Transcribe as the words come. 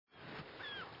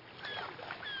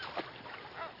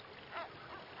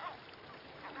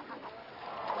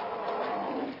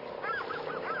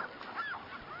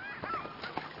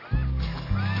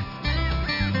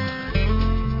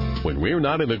When we're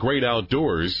not in the great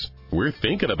outdoors, we're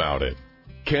thinking about it.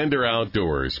 Kinder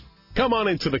Outdoors. Come on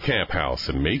into the camp house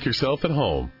and make yourself at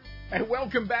home. Hey,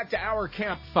 welcome back to our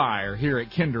campfire here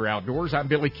at Kinder Outdoors. I'm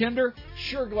Billy Kinder.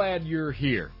 Sure glad you're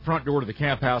here. Front door to the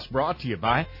camp house brought to you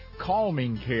by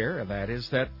Calming Care. That is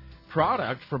that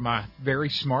product from my very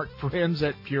smart friends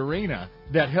at Purina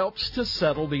that helps to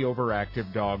settle the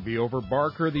overactive dog, the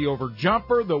overbarker, the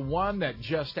overjumper, the one that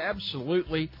just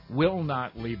absolutely will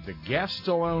not leave the guests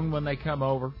alone when they come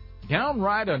over.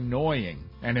 Downright annoying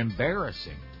and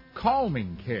embarrassing.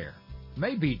 Calming Care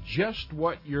may be just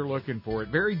what you're looking for. It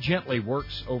very gently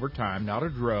works over time, not a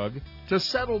drug, to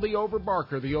settle the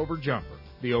overbarker, the overjumper,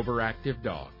 the overactive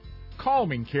dog.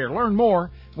 Calming Care. Learn more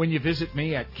when you visit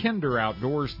me at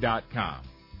kinderoutdoors.com.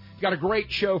 Got a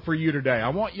great show for you today. I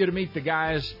want you to meet the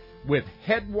guys with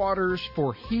Headwaters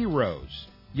for Heroes.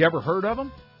 You ever heard of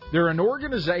them? They're an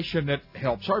organization that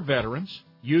helps our veterans,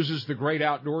 uses the great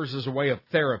outdoors as a way of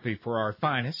therapy for our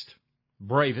finest,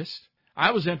 bravest. I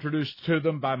was introduced to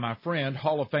them by my friend,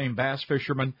 Hall of Fame bass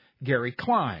fisherman Gary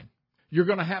Klein. You're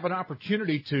going to have an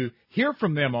opportunity to hear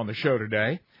from them on the show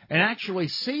today and actually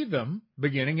see them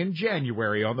beginning in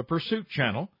January on the Pursuit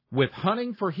Channel with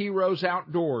Hunting for Heroes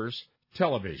Outdoors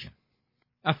television.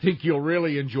 I think you'll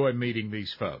really enjoy meeting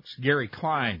these folks. Gary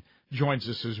Klein joins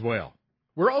us as well.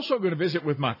 We're also going to visit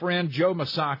with my friend Joe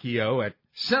Masacchio at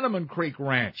Cinnamon Creek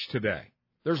Ranch today.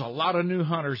 There's a lot of new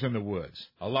hunters in the woods,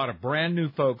 a lot of brand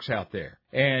new folks out there,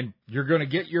 and you're going to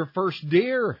get your first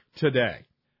deer today.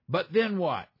 But then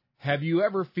what? Have you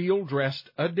ever field dressed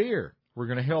a deer? We're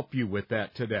going to help you with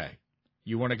that today.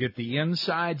 You want to get the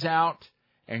insides out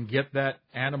and get that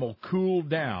animal cooled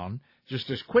down just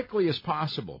as quickly as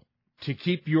possible to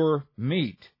keep your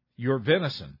meat, your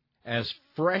venison, as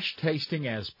fresh tasting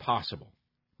as possible.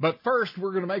 But first,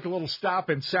 we're going to make a little stop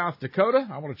in South Dakota.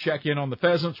 I want to check in on the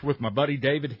pheasants with my buddy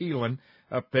David Heelan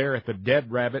up there at the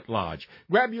Dead Rabbit Lodge.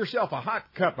 Grab yourself a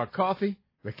hot cup of coffee.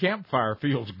 The campfire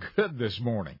feels good this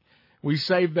morning. We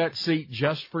saved that seat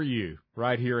just for you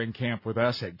right here in camp with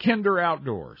us at Kinder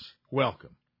Outdoors.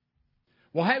 Welcome.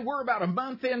 Well, hey, we're about a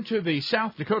month into the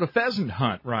South Dakota pheasant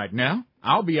hunt right now.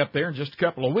 I'll be up there in just a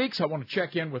couple of weeks. I want to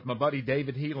check in with my buddy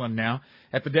David Heelan now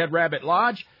at the Dead Rabbit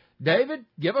Lodge. David,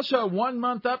 give us a 1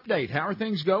 month update. How are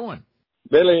things going?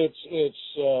 Billy,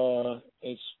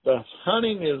 the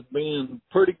hunting has been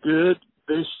pretty good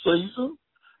this season.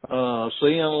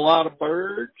 Seeing a lot of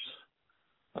birds.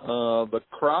 The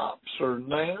crops are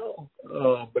now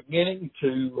beginning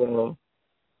to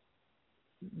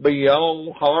be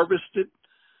all harvested,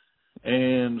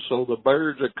 and so the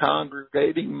birds are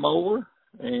congregating more,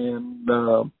 and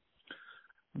the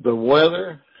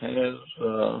weather has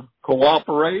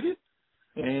cooperated,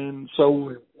 and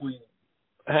so we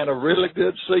had a really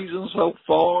good season so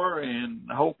far, and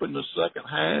hoping the second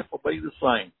half will be the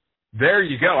same. There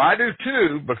you go. I do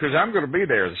too, because I'm going to be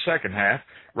there the second half.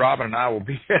 Robin and I will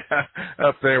be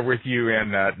up there with you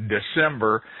in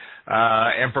December.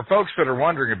 And for folks that are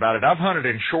wondering about it, I've hunted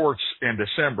in shorts in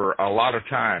December a lot of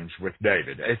times with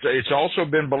David. It's also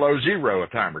been below zero a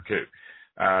time or two.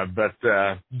 But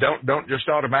don't just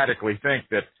automatically think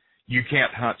that you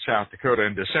can't hunt South Dakota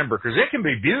in December, because it can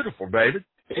be beautiful, David.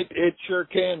 It sure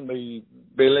can be,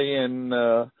 Billy, and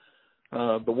the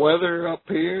weather up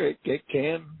here, it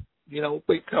can,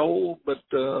 be cold, but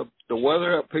the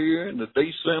weather up here in the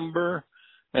December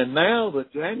and now the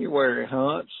January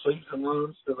hunt, season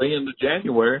runs to the end of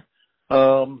January,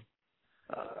 are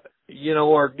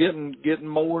getting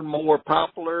more and more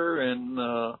popular, and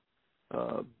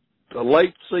the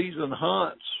late season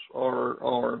hunts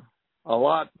are a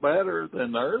lot better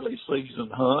than the early season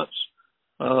hunts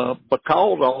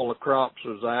because all the crops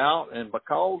is out and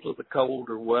because of the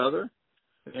colder weather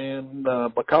and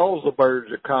because the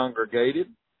birds are congregated.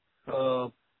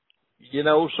 So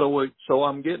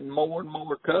I'm getting more and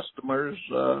more customers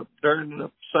during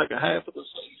the second half of the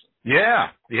season.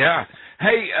 Yeah.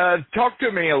 Hey, talk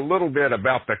to me a little bit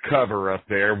about the cover up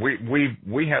there.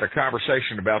 We had a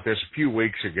conversation about this a few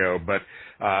weeks ago, but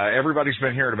everybody's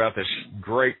been hearing about this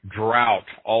great drought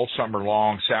all summer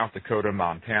long, South Dakota,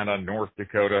 Montana, North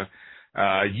Dakota.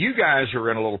 You guys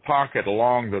are in a little pocket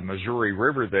along the Missouri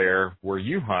River there where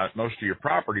you hunt, most of your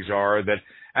properties are, that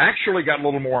actually got a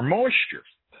little more moisture.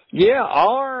 Yeah,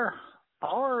 our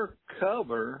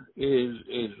cover is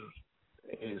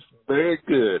very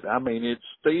good. I mean, it's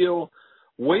still,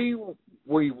 we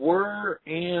were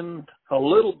in a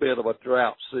little bit of a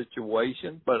drought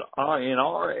situation, but in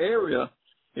our area,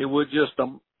 it was just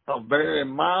a very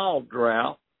mild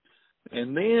drought.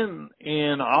 And then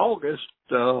in August,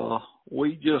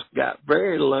 we just got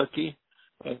very lucky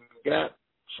and got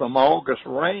some August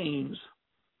rains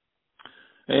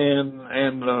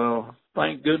and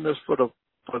thank goodness for the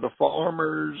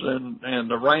farmers and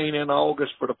the rain in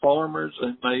August for the farmers,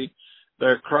 and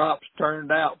their crops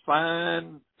turned out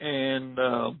fine, and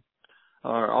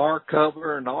our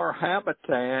cover and our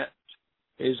habitat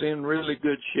is in really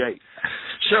good shape.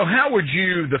 So how would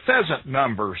you, the pheasant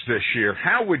numbers this year,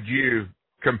 how would you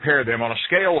compare them on a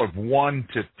scale of 1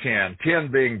 to 10,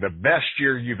 10 being the best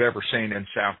year you've ever seen in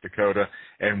South Dakota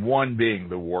and 1 being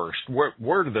the worst?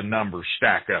 Where do the numbers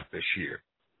stack up this year?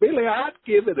 Billy, I'd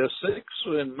give it a 6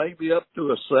 and maybe up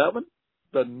to a 7.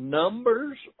 The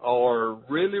numbers are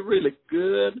really, really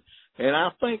good, and I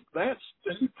think that's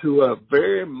due to a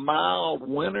very mild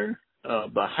winter.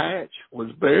 The hatch was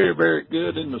very, very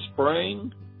good in the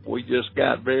spring. We just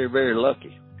got very, very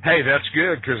lucky. Hey, that's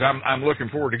good, because I'm looking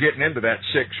forward to getting into that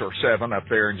 6 or 7 up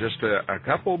there in just a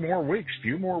couple more weeks,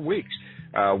 few more weeks.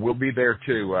 We'll be there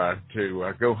to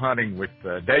go hunting with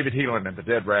David Heelan and the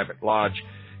Dead Rabbit Lodge,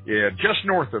 just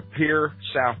north of Pierre,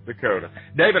 South Dakota.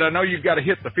 David, I know you've got to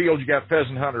hit the field. You got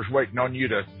pheasant hunters waiting on you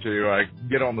to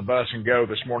get on the bus and go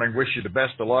this morning. Wish you the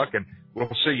best of luck, and we'll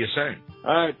see you soon.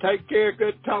 All right, take care.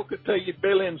 Good talking to you,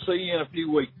 Billy, and see you in a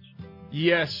few weeks.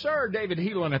 Yes, sir. David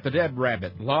Heelan at the Dead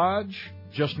Rabbit Lodge,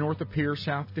 just north of Pierre,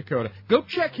 South Dakota. Go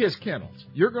check his kennels.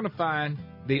 You're going to find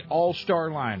the all-star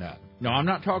lineup. No, I'm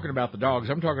not talking about the dogs.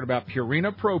 I'm talking about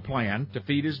Purina Pro Plan to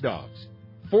feed his dogs,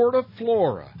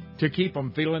 Fortiflora to keep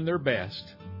them feeling their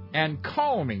best, and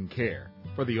Calming Care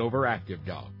for the overactive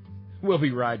dog. We'll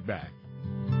be right back.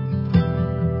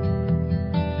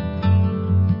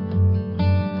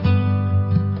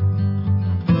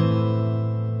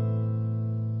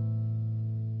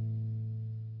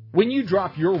 When you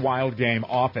drop your wild game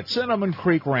off at Cinnamon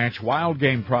Creek Ranch Wild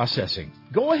Game Processing,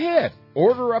 go ahead,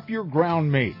 order up your ground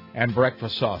meat and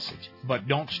breakfast sausage. But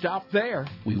don't stop there.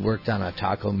 We worked on a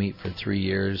taco meat for 3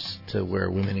 years to where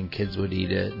women and kids would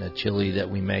eat it, and a chili that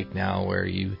we make now where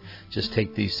you just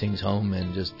take these things home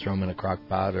and just throw them in a crock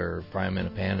pot or fry them in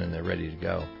a pan and they're ready to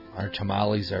go. Our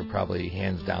tamales are probably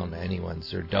hands down to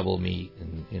anyone's. They're double meat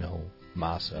and,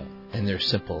 masa, and they're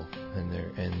simple, and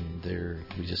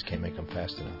we just can't make them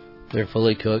fast enough. They're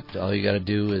fully cooked. All you got to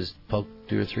do is poke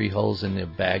 2 or 3 holes in the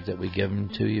bag that we give them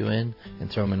to you in, and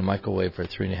throw them in the microwave for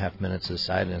 3.5 minutes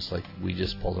aside, and it's like we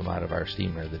just pulled them out of our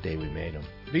steamer the day we made them.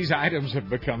 These items have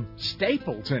become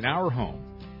staples in our home.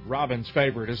 Robin's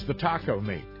favorite is the taco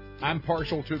meat. I'm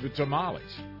partial to the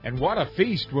tamales. And what a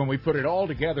feast when we put it all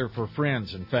together for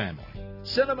friends and family.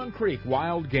 Cinnamon Creek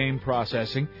Wild Game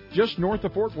Processing, just north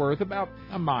of Fort Worth, about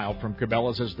a mile from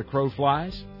Cabela's as the crow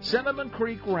flies.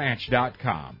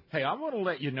 CinnamonCreekRanch.com. Hey, I want to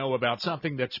let you know about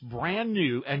something that's brand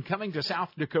new and coming to South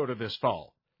Dakota this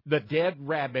fall. The Dead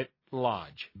Rabbit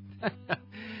Lodge.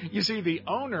 You see, the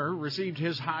owner received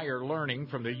his higher learning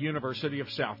from the University of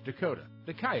South Dakota,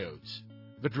 the Coyotes.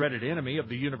 The dreaded enemy of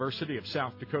the University of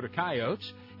South Dakota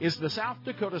Coyotes is the South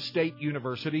Dakota State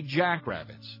University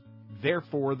Jackrabbits.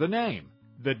 Therefore, the name,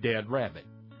 the Dead Rabbit.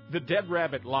 The Dead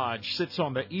Rabbit Lodge sits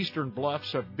on the eastern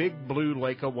bluffs of Big Blue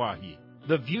Lake Oahe.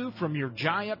 The view from your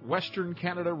giant Western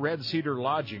Canada Red Cedar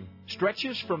lodging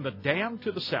stretches from the dam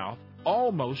to the south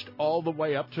almost all the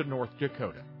way up to North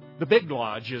Dakota. The Big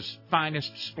Lodge is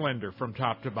finest splendor from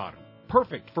top to bottom,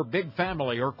 perfect for big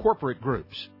family or corporate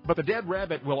groups. But the Dead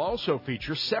Rabbit will also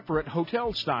feature separate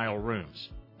hotel-style rooms,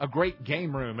 a great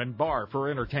game room and bar for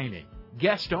entertaining,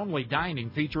 guest-only dining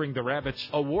featuring the Rabbit's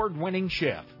award-winning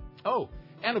chef. Oh,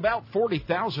 and about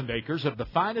 40,000 acres of the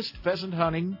finest pheasant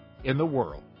hunting in the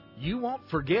world. You won't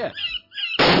forget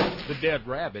the Dead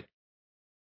Rabbit.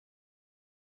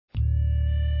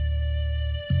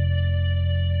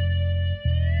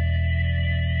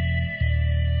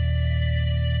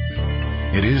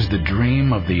 It is the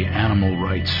dream of the animal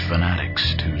rights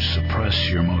fanatics to suppress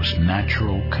your most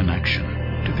natural connection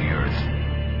to the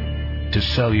earth, to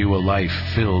sell you a life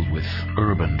filled with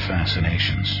urban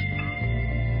fascinations,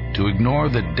 to ignore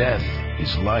that death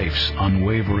is life's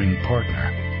unwavering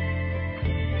partner,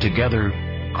 together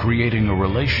creating a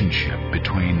relationship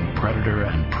between predator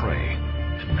and prey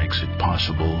that makes it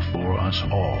possible for us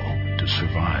all to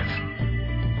survive.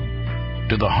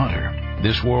 To the hunter,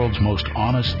 this world's most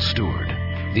honest steward,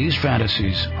 these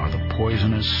fantasies are the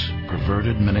poisonous,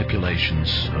 perverted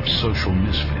manipulations of social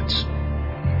misfits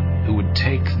who would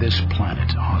take this planet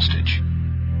hostage.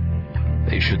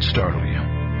 They should startle you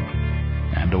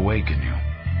and awaken you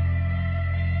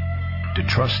to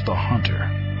trust the hunter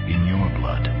in your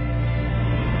blood.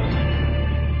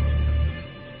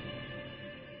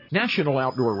 National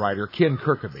outdoor writer Ken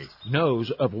Kirkaby knows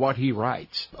of what he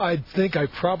writes. I think I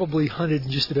probably hunted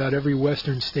in just about every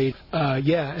western state.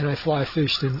 And I fly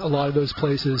fished in a lot of those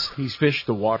places. He's fished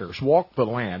the waters, walked the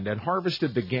land, and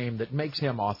harvested the game that makes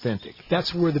him authentic.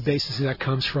 That's where the basis of that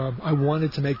comes from. I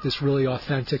wanted to make this really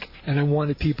authentic, and I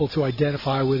wanted people to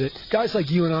identify with it. Guys like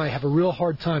you and I have a real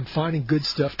hard time finding good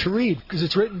stuff to read because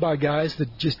it's written by guys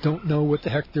that just don't know what the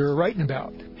heck they're writing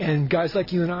about. And guys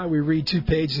like you and I, we read 2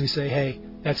 pages and we say, hey,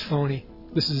 that's phony.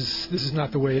 This is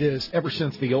not the way it is. Ever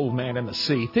since The Old Man and the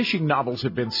Sea, fishing novels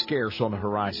have been scarce on the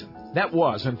horizon. That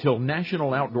was until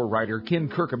national outdoor writer Ken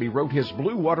Kirkaby wrote his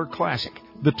Blue Water Classic,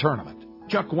 The Tournament.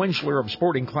 Chuck Winchler of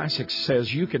Sporting Classics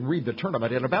says you can read The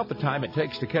Tournament in about the time it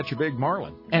takes to catch a big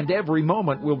marlin. And every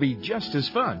moment will be just as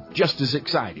fun, just as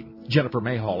exciting. Jennifer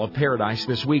Mayhall of Paradise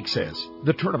This Week says,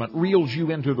 The Tournament reels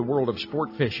you into the world of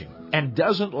sport fishing and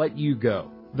doesn't let you go.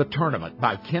 The Tournament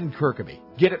by Ken Kirkaby.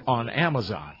 Get it on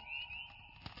Amazon.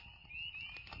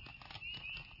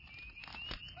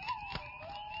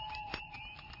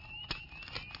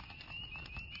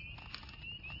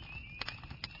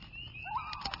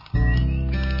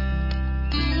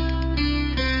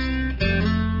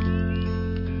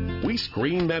 We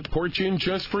screened that porch in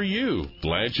just for you.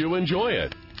 Glad you enjoy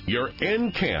it. You're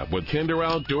in camp with Kinder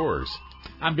Outdoors.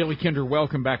 I'm Billy Kinder.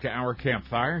 Welcome back to Our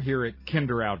Campfire here at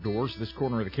Kinder Outdoors, this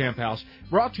corner of the camp house,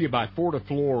 brought to you by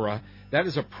Fortiflora. That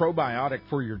is a probiotic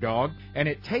for your dog, and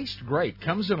it tastes great.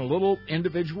 Comes in a little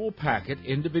individual packet,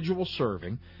 individual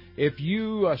serving. If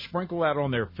you sprinkle that on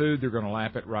their food, they're going to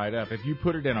lap it right up. If you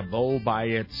put it in a bowl by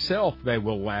itself, they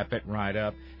will lap it right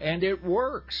up, and it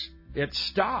works. It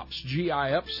stops GI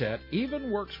upset,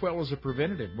 even works well as a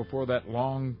preventative before that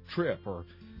long trip or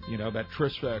that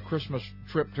Christmas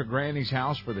trip to Granny's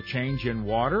house for the change in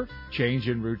water, change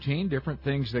in routine, different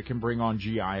things that can bring on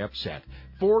GI upset.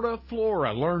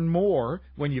 Fortiflora. Learn more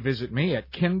when you visit me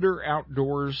at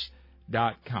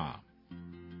kinderoutdoors.com.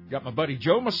 Got my buddy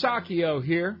Joe Masacchio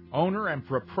here, owner and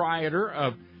proprietor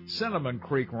of Cinnamon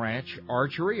Creek Ranch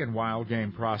Archery and Wild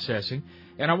Game Processing.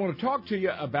 And I want to talk to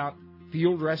you about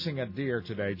field dressing a deer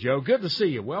today. Joe, good to see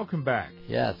you. Welcome back.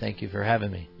 Yeah, thank you for having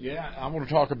me. Yeah, I want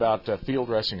to talk about field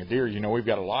dressing a deer. We've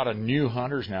got a lot of new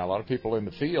hunters now, a lot of people in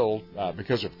the field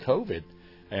because of COVID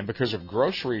and because of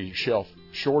grocery shelf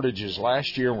shortages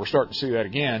last year, and we're starting to see that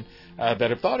again, that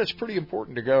have thought it's pretty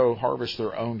important to go harvest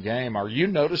their own game. Are you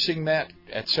noticing that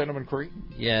at Cinnamon Creek?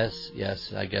 Yes.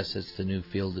 I guess it's the new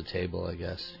field to table,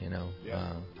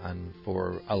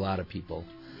 for a lot of people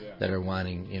that are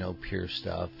wanting, pure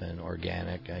stuff and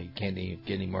organic. You can't get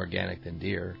any more organic than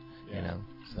deer,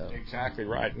 So. Exactly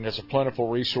right, and it's a plentiful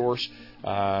resource.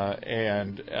 So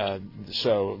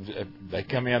they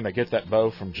come in, they get that bow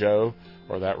from Joe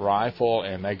or that rifle,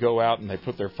 and they go out and they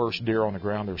put their first deer on the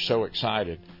ground. They're so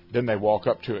excited. Then they walk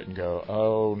up to it and go,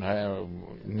 oh, no,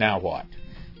 now what?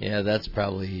 Yeah, that's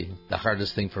probably the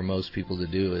hardest thing for most people to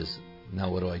do is, now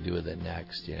what do I do with it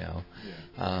next,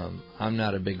 I'm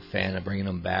not a big fan of bringing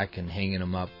them back and hanging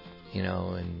them up,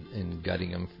 and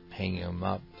gutting them, hanging them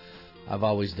up. I've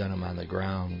always done them on the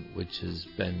ground, which has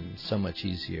been so much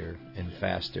easier and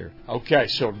faster. Okay,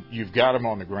 so you've got them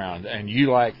on the ground, and you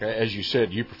like, as you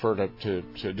said, you prefer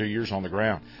to do yours on the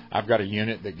ground. I've got a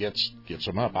unit that gets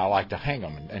them up. I like to hang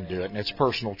them and do it, and it's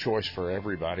personal choice for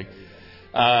everybody.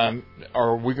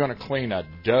 Are we going to clean a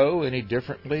doe any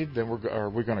differently than are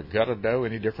we going to gut a doe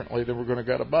any differently than we're going to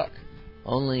gut a buck?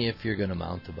 Only if you're going to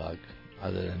mount the buck.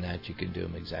 Other than that, you can do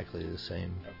them exactly the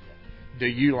same. Okay. Do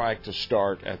you like to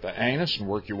start at the anus and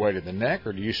work your way to the neck,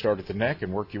 or do you start at the neck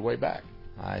and work your way back?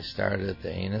 I started at the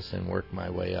anus and worked my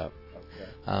way up. Okay.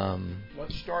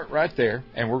 Let's start right there,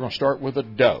 and we're going to start with a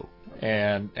doe,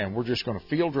 and we're just going to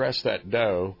field dress that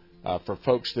doe for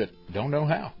folks that don't know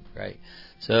how. Right.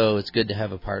 So it's good to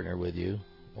have a partner with you,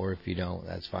 or if you don't,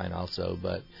 that's fine also.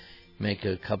 But make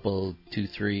a couple,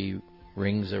 2-3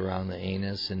 rings around the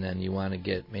anus, and then you want to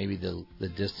get maybe the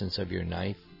distance of your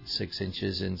knife, 6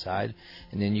 inches inside,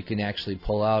 and then you can actually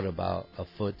pull out about 1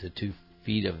 foot to 2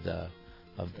 feet of the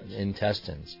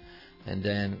intestines. And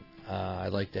then I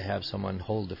like to have someone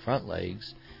hold the front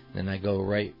legs, and then I go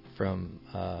right from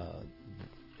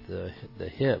the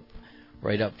hip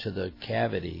right up to the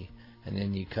cavity. And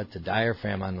then you cut the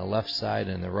diaphragm on the left side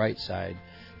and the right side.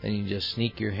 Then you just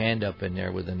sneak your hand up in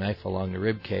there with a knife along the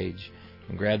rib cage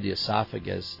and grab the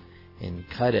esophagus and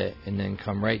cut it, and then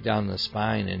come right down the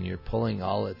spine, and you're pulling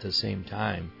all at the same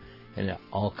time, and it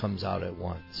all comes out at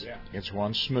once. Yeah, it's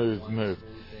one smooth move.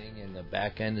 And the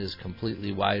back end is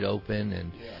completely wide open,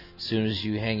 and as soon as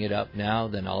you hang it up now,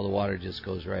 then all the water just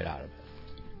goes right out of it.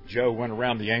 Joe went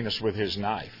around the anus with his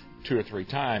knife 2 or 3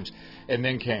 times, and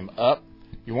then came up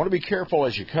You want to be careful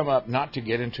as you come up not to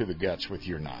get into the guts with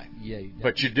your knife. Yeah.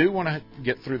 But you do want to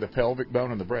get through the pelvic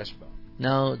bone and the breastbone.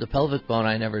 No, the pelvic bone,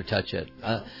 I never touch it.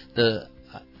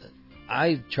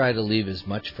 I try to leave as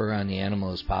much fur on the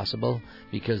animal as possible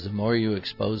because the more you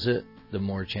expose it, the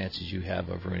more chances you have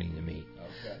of ruining the meat.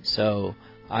 Okay. So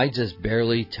I just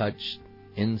barely touch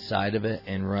inside of it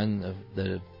and run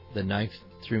the knife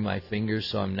through my fingers,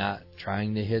 so I'm not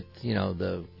trying to hit,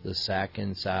 the sac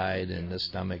inside and the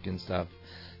stomach and stuff.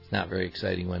 It's not very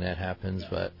exciting when that happens,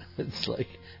 but it's like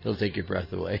it'll take your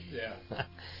breath away. Yeah.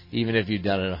 Even if you've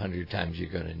done it 100 times, you're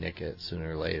going to nick it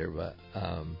sooner or later. But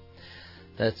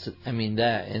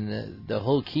the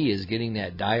whole key is getting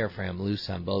that diaphragm loose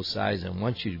on both sides. And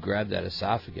once you grab that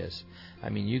esophagus,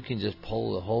 you can just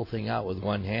pull the whole thing out with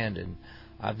one hand. And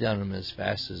I've done them as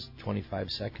fast as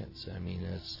 25 seconds.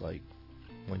 It's like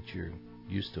once you're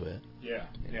used to it. Yeah,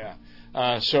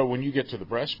 yeah. So when you get to the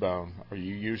breastbone, are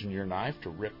you using your knife to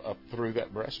rip up through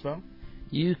that breastbone?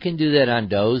 You can do that on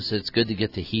does. It's good to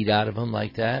get the heat out of them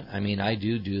like that. I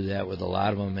do that with a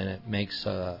lot of them, and it makes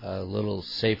a little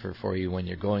safer for you when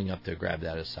you're going up to grab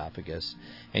that esophagus,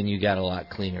 and you got a lot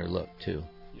cleaner look, too.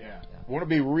 Yeah. Want to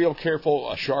be real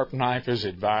careful. A sharp knife is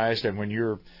advised, and when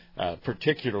you're,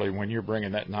 particularly when you're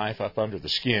bringing that knife up under the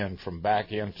skin from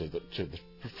back into the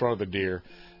front of the deer,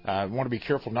 want to be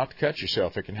careful not to cut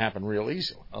yourself. It can happen real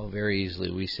easily. Oh, very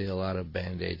easily. We see a lot of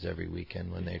Band-Aids every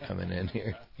weekend when they're coming in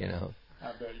here,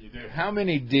 I bet you do. How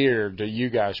many deer do you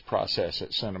guys process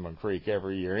at Cinnamon Creek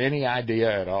every year? Any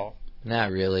idea at all? Not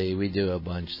really. We do a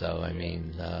bunch, though.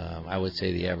 I would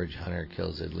say the average hunter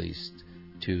kills at least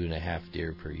 2.5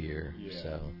 deer per year. Yeah.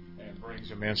 So. And brings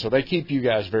them in. So they keep you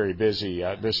guys very busy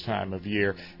this time of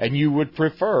year. And you would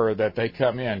prefer that they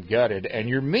come in gutted, and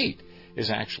your meat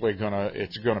is actually going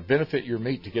to benefit your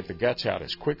meat to get the guts out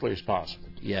as quickly as possible.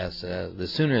 Yes, the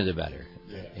sooner the better.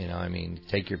 Yeah.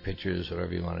 Take your pictures,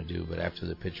 whatever you want to do, but after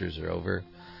the pictures are over,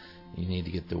 you need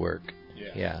to get to work.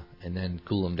 Yeah, and then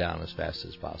cool them down as fast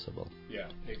as possible. Yeah,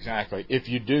 exactly. If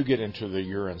you do get into the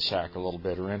urine sac a little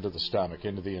bit or into the stomach,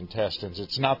 into the intestines,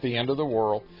 it's not the end of the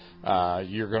world.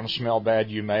 You're going to smell bad.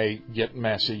 You may get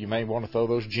messy. You may want to throw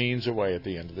those jeans away at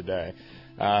the end of the day.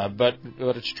 But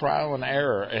it's trial and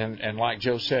error, and like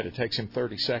Joe said, it takes him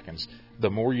 30 seconds. The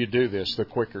more you do this, the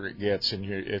quicker it gets, and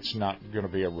it's not going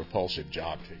to be a repulsive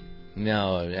job to you.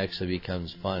 No, it actually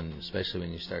becomes fun, especially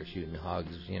when you start shooting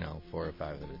hogs, 4 or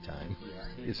 5 at a time.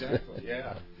 Yeah, exactly.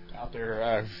 Yeah, out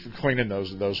there cleaning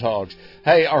those hogs.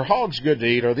 Hey, are hogs good to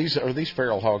eat? Are these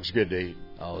feral hogs good to eat?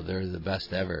 Oh, they're the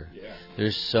best ever. Yeah.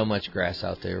 There's so much grass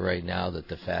out there right now that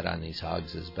the fat on these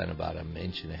hogs has been about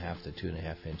 1.5 to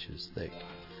 2.5 inches thick.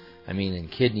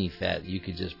 And kidney fat you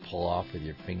could just pull off with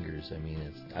your fingers.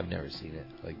 I've never seen it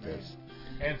like this.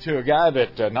 And to a guy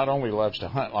that not only loves to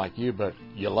hunt like you, but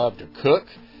you love to cook,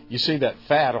 you see that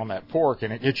fat on that pork,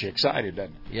 and it gets you excited,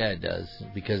 doesn't it? Yeah, it does,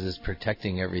 because it's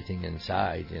protecting everything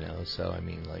inside, So,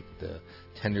 like the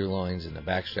tenderloins and the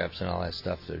backstraps and all that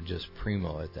stuff, they're just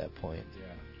primo at that point.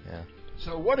 Yeah.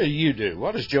 So what do you do?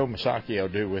 What does Joe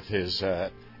Masacchio do with his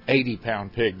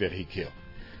 80-pound pig that he killed?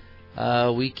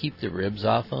 We keep the ribs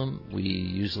off them. We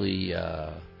usually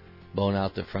bone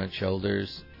out the front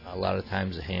shoulders. A lot of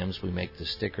times the hams we make the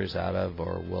stickers out of,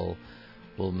 or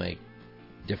we'll make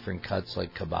different cuts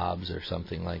like kebabs or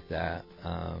something like that,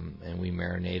 and we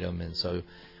marinate them. And so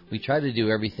we try to do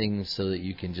everything so that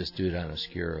you can just do it on a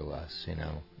skewer or less,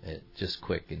 just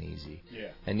quick and easy. Yeah.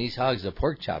 And these hogs, the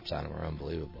pork chops on them are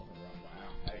unbelievable.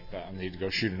 I need to go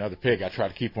shoot another pig. I try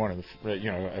to keep one in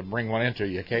the, bring one into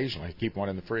you occasionally. Keep one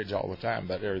in the fridge all the time,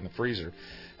 but they're in the freezer.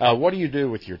 What do you do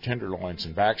with your tenderloins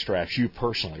and backstraps? You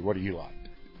personally, what do you like?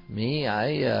 Me,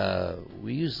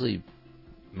 we usually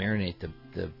marinate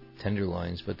the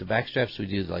tenderloins, but the backstraps we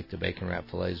do like the bacon wrap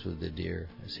fillets with the deer.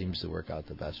 It seems to work out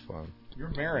the best for them. Your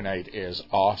marinade is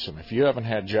awesome. If you haven't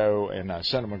had Joe and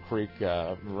Cinnamon Creek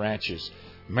Ranch's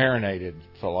marinated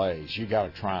fillets, you got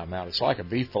to try them out. It's like a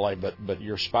beef fillet, but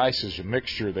your spices, the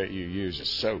mixture that you use is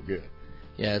so good.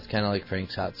 Yeah, it's kind of like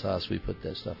Frank's hot sauce. We put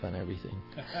that stuff on everything.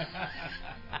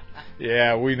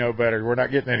 Yeah, we know better. We're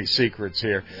not getting any secrets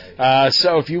here.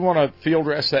 So if you want to field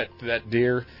dress that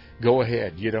deer, go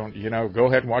ahead. Go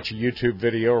ahead and watch a YouTube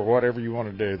video or whatever you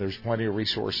want to do. There's plenty of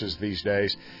resources these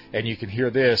days, and you can hear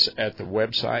this at the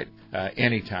website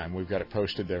anytime. We've got it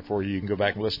posted there for you. You can go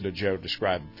back and listen to Joe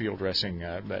describe field dressing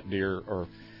that deer, or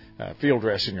field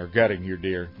dressing or gutting your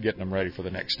deer, getting them ready for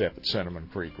the next step at Cinnamon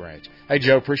Creek Ranch. Hey,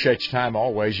 Joe, appreciate your time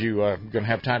always. You going to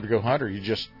have time to go hunt, or you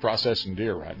just processing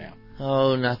deer right now?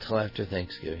 Oh, not till after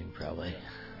Thanksgiving, probably. Yeah.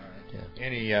 All right.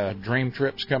 Yeah. Any dream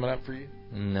trips coming up for you?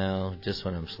 No, just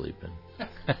when I'm sleeping.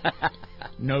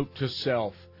 Note to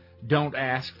self, Don't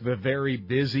ask the very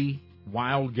busy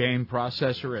wild game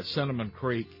processor at Cinnamon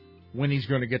Creek when he's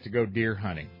going to get to go deer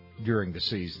hunting during the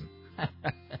season.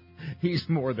 He's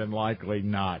more than likely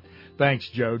not. Thanks,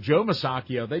 Joe. Joe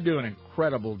Masacchio, they do an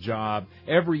incredible job.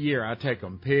 Every year I take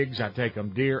them pigs, I take them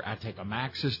deer, I take them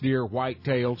axis deer,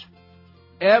 whitetails.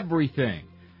 Everything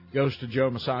goes to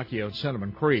Joe Masacchio at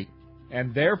Cinnamon Creek.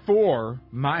 And therefore,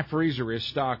 my freezer is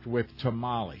stocked with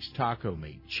tamales, taco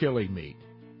meat, chili meat,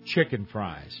 chicken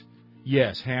fries.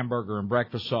 Yes, hamburger and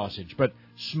breakfast sausage, but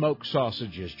smoked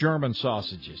sausages, German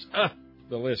sausages.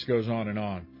 The list goes on.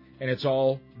 And it's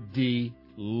all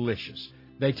delicious.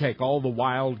 They take all the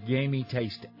wild, gamey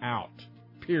taste out,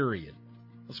 period.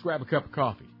 Let's grab a cup of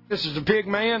coffee. This is the Pig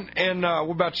Man, and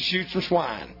we're about to shoot some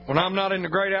swine. When I'm not in the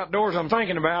great outdoors, I'm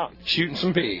thinking about shooting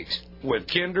some pigs with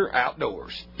Kinder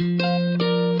Outdoors.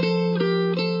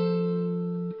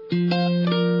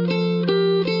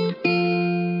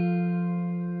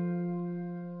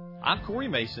 I'm Corey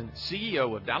Mason,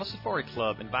 CEO of Dallas Safari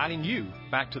Club, inviting you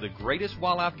back to the greatest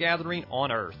wildlife gathering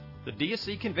on earth. The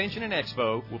DSC Convention and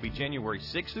Expo will be January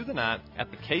 6th through the 9th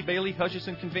at the Kay Bailey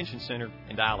Hutchison Convention Center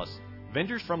in Dallas.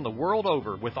 Vendors from the world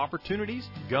over with opportunities,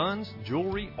 guns,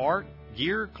 jewelry, art,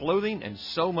 gear, clothing, and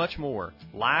so much more.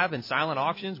 Live and silent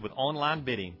auctions with online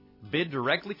bidding. Bid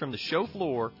directly from the show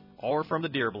floor or from the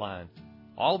deer blind.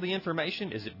 All the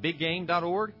information is at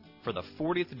biggame.org for the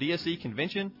 40th DSC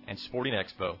Convention and Sporting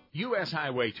Expo. U.S.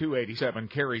 Highway 287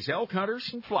 carries elk hunters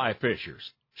and fly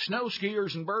fishers, snow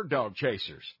skiers and bird dog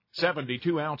chasers,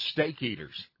 72-ounce steak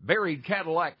eaters, buried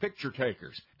Cadillac picture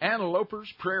takers, antelopers,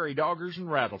 prairie doggers, and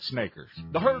rattlesnakers.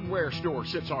 The Herdware store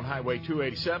sits on Highway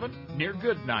 287 near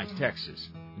Goodnight, Texas.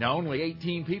 Now, only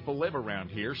 18 people live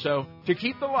around here, so to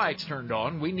keep the lights turned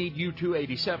on, we need you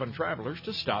 287 travelers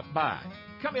to stop by.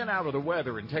 Come in out of the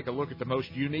weather and take a look at the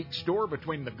most unique store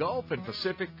between the Gulf and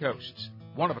Pacific coasts.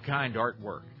 One-of-a-kind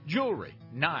artwork, jewelry,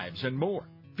 knives, and more.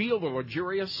 Feel the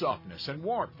luxurious softness and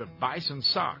warmth of Bison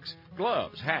socks,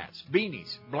 gloves, hats,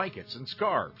 beanies, blankets, and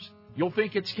scarves. You'll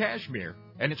think it's cashmere,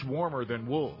 and it's warmer than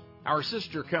wool. Our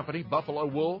sister company, Buffalo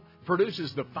Wool,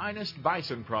 produces the finest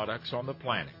Bison products on the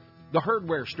planet. The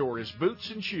Herdware store is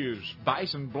boots and shoes,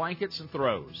 Bison blankets and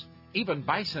throws, even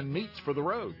Bison meats for the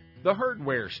road. The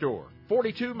Herdware store,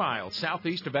 42 miles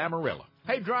southeast of Amarillo.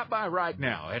 Hey, drop by right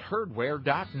now at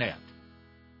herdware.net.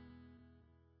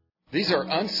 These are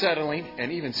unsettling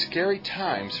and even scary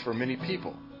times for many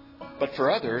people. But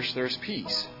for others, there's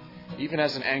peace, even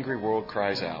as an angry world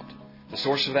cries out. The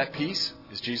source of that peace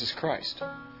is Jesus Christ.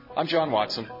 I'm John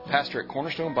Watson, pastor at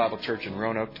Cornerstone Bible Church in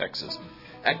Roanoke, Texas.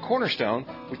 At Cornerstone,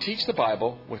 we teach the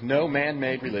Bible with no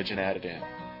man-made religion added in.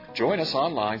 Join us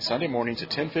online Sunday mornings at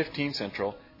 10:15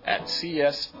 Central at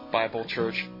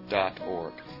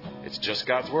csbiblechurch.org. It's just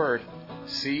God's Word,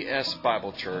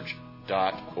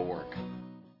 csbiblechurch.org.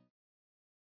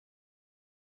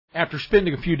 After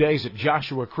spending a few days at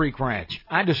Joshua Creek Ranch,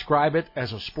 I describe it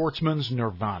as a sportsman's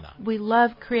nirvana. We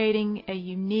love creating a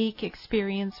unique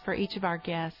experience for each of our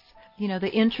guests. You know,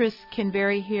 the interests can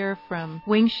vary here from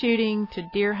wing shooting to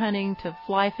deer hunting to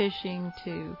fly fishing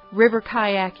to river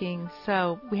kayaking.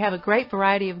 So we have a great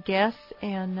variety of guests,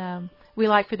 and we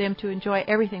like for them to enjoy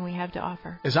everything we have to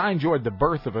offer. As I enjoyed the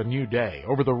birth of a new day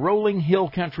over the rolling hill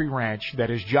country ranch that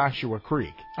is Joshua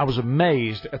Creek, I was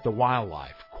amazed at the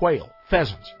wildlife. Quail,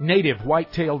 pheasants, native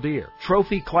white-tailed deer,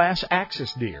 trophy class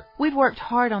axis deer. We've worked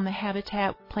hard on the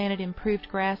habitat, planted improved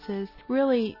grasses,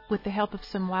 really with the help of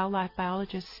some wildlife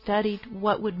biologists studied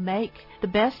what would make the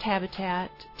best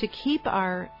habitat to keep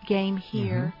our game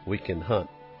here. We can hunt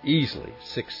easily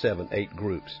 6, 7, 8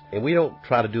 groups. And we don't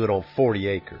try to do it on 40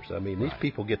 acres. I mean, these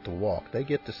people get to walk. They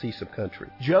get to see some country.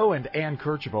 Joe and Ann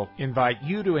Kercheval invite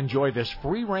you to enjoy this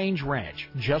free-range ranch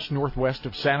just northwest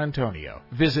of San Antonio.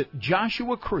 Visit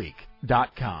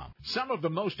JoshuaCreek.com. Some of the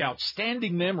most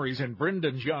outstanding memories in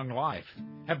Brendan's young life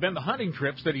have been the hunting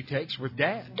trips that he takes with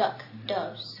Dad. Duck,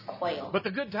 doves, quail. But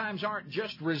the good times aren't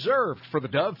just reserved for the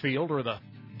dove field or the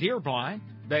deer blind.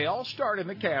 They all start in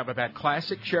the cab of that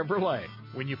classic Chevrolet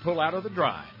when you pull out of the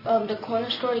drive. The corner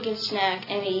store to get a snack,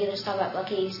 and we either stop at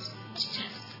Buc-ee's.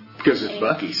 Because it's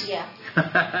Buc-ee's. Yeah.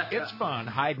 It's fun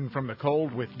hiding from the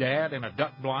cold with Dad in a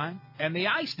duck blind. And the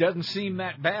ice doesn't seem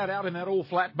that bad out in that old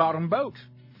flat-bottom boat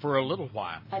for a little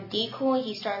while. A decoy,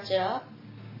 he starts it up,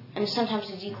 and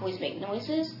sometimes the decoys make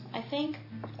noises, I think.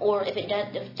 Or if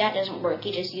that doesn't work,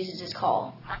 he just uses his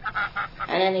call.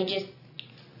 And then they just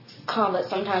come, but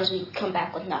sometimes we come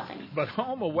back with nothing. But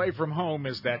home away from home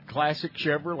is that classic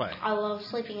Chevrolet. I love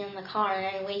sleeping in the car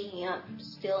and then waking up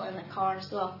still in the car,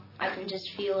 so I can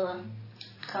just feel the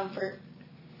comfort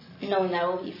knowing that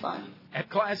will be fun. At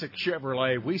Classic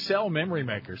Chevrolet, we sell memory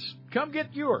makers. Come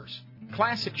get yours.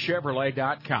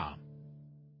 ClassicChevrolet.com.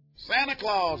 Santa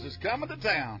Claus is coming to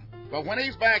town, but when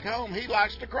he's back home, he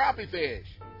likes to crappie fish.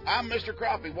 I'm Mr.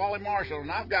 Crappie, Wally Marshall,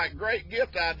 and I've got great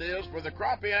gift ideas for the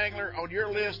crappie angler on your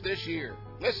list this year.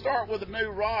 Let's start with a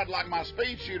new rod like my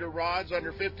Speed Shooter rods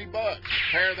under $50.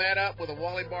 Pair that up with a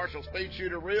Wally Marshall Speed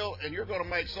Shooter reel, and you're going to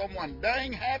make someone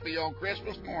dang happy on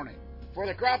Christmas morning. For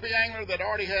the crappie angler that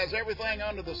already has everything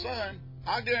under the sun,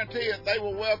 I guarantee it they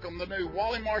will welcome the new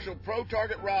Wally Marshall Pro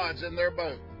Target rods in their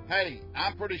boat. Hey,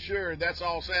 I'm pretty sure that's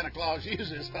all Santa Claus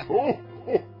uses.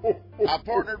 I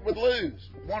partnered with Lew's,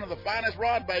 one of the finest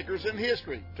rod makers in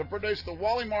history, to produce the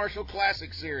Wally Marshall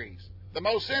Classic Series, the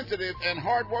most sensitive and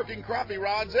hard-working crappie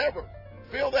rods ever.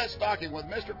 Fill that stocking with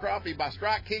Mr. Crappie by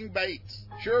Strike King Baits,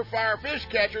 surefire fish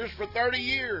catchers for 30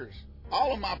 years.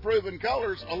 All of my proven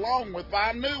colors along with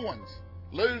 5 new ones.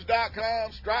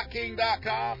 Lew's.com,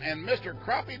 StrikeKing.com, and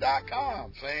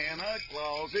MrCrappie.com. Santa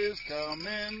Claus is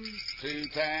coming to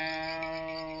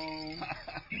town.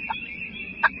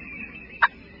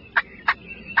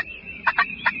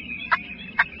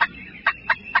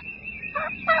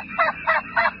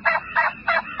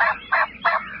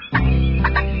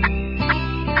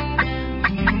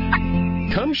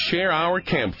 Come share our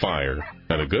campfire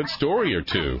and a good story or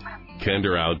two.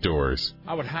 Kinder Outdoors.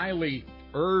 I would highly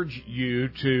urge you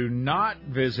to not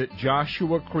visit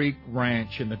Joshua Creek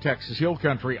Ranch in the Texas Hill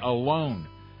Country alone.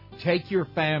 Take your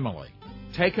family.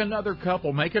 Take another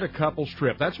couple. Make it a couple's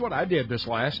trip. That's what I did this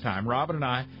last time. Robin and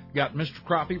I got Mr.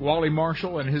 Crappie, Wally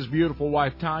Marshall, and his beautiful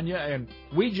wife, Tanya, and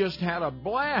we just had a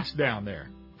blast down there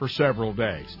for several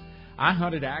days. I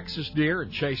hunted axis deer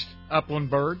and chased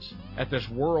upland birds at this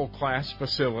world-class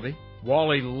facility.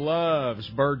 Wally loves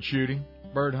bird shooting,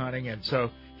 bird hunting, and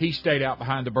so he stayed out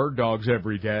behind the bird dogs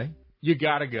every day. You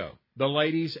got to go. The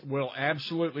ladies will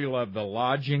absolutely love the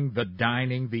lodging, the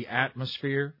dining, the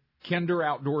atmosphere.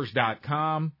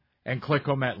 KinderOutdoors.com and click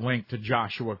on that link to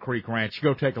Joshua Creek Ranch.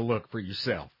 Go take a look for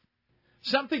yourself.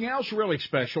 Something else really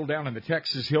special down in the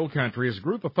Texas Hill Country is a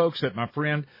group of folks that my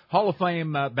friend, Hall of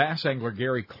Fame bass angler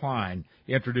Gary Klein,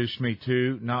 introduced me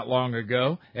to not long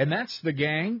ago, and that's the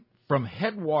gang from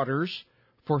Headwaters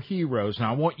for Heroes.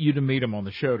 Now, I want you to meet them on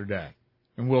the show today.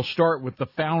 And we'll start with the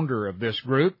founder of this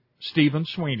group, Stephen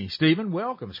Sweeney. Stephen,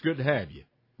 welcome. It's good to have you.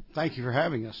 Thank you for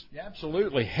having us. Yeah,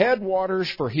 absolutely. Headwaters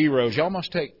for Heroes. Y'all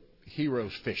must take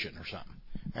heroes fishing or something.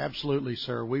 Absolutely,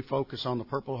 sir. We focus on the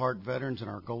Purple Heart veterans and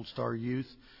our Gold Star youth,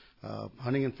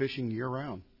 hunting and fishing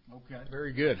year-round. Okay,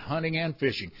 very good. Hunting and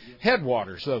fishing.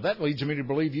 Headwaters, though, that leads me to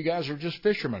believe you guys are just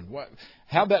fishermen.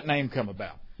 How'd that name come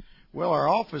about? Well, our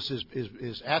office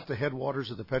is at the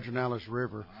headwaters of the Pedernales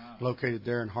River, located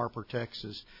there in Harper,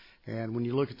 Texas. And when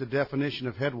you look at the definition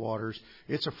of headwaters,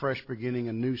 it's a fresh beginning,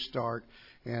 a new start.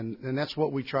 And that's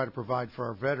what we try to provide for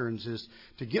our veterans, is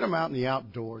to get them out in the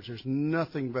outdoors. There's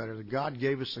nothing better. God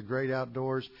gave us the great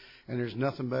outdoors, and there's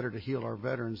nothing better to heal our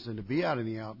veterans than to be out in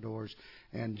the outdoors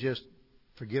and just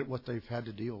forget what they've had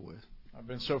to deal with. I've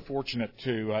been so fortunate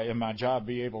to, in my job,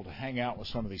 be able to hang out with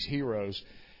some of these heroes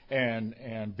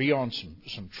and be on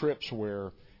some trips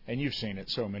where, and you've seen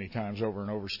it so many times over and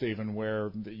over, Stephen,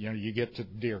 where you get to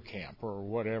deer camp or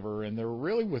whatever, and they're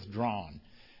really withdrawn.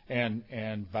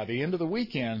 And by the end of the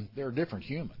weekend, they're a different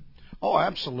human. Oh,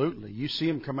 absolutely. You see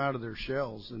them come out of their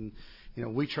shells. And,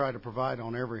 we try to provide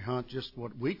on every hunt just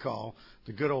what we call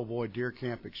the good old boy deer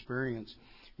camp experience.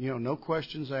 No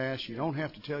questions asked. You don't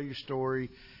have to tell your story.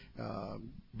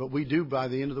 But we do, by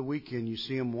the end of the weekend, you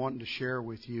see them wanting to share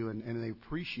with you, and they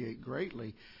appreciate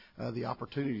greatly the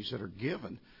opportunities that are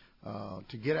given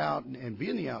to get out and be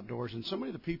in the outdoors. And so many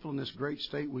of the people in this great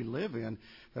state we live in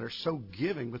that are so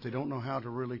giving, but they don't know how to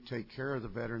really take care of the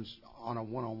veterans on a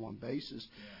one-on-one basis.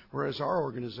 Whereas our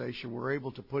organization, we're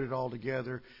able to put it all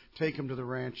together, take them to the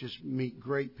ranches, meet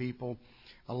great people.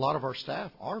 A lot of our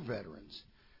staff are veterans.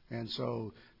 And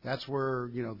so that's where,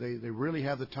 they really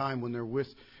have the time when they're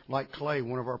with, like Clay,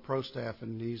 one of our pro staff,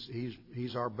 and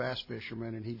he's our bass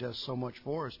fisherman, and he does so much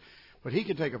for us. But he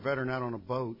can take a veteran out on a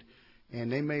boat,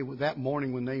 and they may, that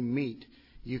morning when they meet,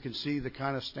 you can see the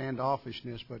kind of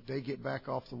standoffishness, but they get back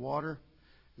off the water,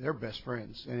 they're best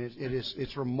friends. And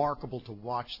it's remarkable to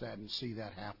watch that and see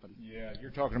that happen. Yeah,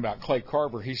 you're talking about Clay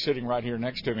Carver. He's sitting right here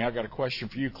next to me. I've got a question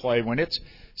for you, Clay. When it's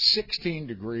 16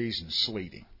 degrees and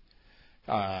sleeting,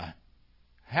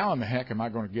 how in the heck am I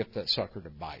going to get that sucker to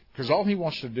bite? Because all he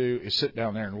wants to do is sit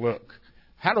down there and look.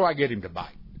 How do I get him to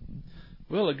bite?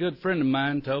 Well, a good friend of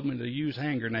mine told me to use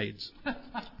hand grenades.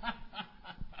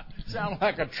 Sound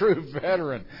like a true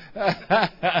veteran.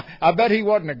 I bet he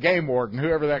wasn't a game warden,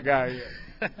 whoever that guy is.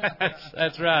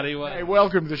 That's right, he was. Hey,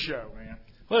 welcome to the show, man.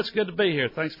 Well, it's good to be here.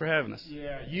 Thanks for having us.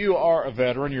 Yeah, you are a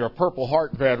veteran. You're a Purple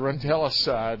Heart veteran. Tell us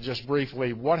just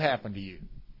briefly what happened to you.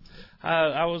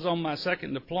 I was on my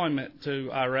second deployment to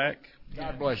Iraq.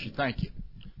 God bless you. Thank you.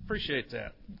 Appreciate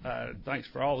that. Thanks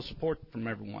for all the support from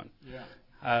everyone.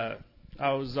 Yeah.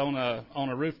 I was on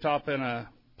a rooftop in a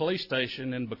police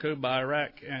station in Bakuba,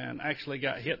 Iraq, and actually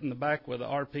got hit in the back with an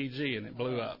RPG, and it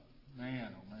blew up. Man,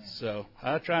 oh man. So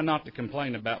I try not to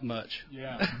complain about much.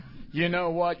 Yeah. You know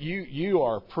what? You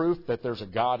are proof that there's a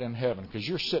God in heaven, because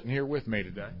you're sitting here with me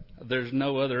today. There's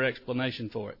no other explanation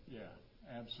for it. Yeah,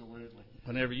 absolutely.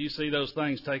 Whenever you see those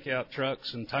things take out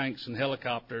trucks and tanks and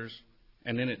helicopters,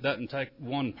 and then it doesn't take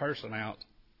one person out,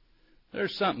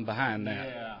 there's something behind that.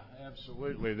 Yeah,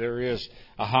 absolutely. There is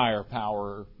a higher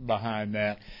power behind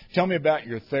that. Tell me about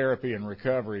your therapy and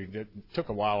recovery. It took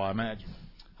a while, I imagine.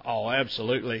 Oh,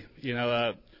 absolutely. You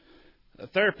know,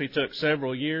 therapy took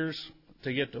several years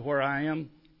to get to where I am.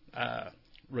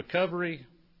 Recovery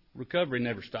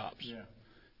never stops. Yeah.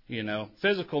 You know,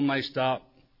 physical may stop,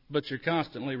 but you're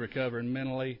constantly recovering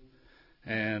mentally.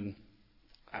 And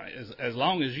as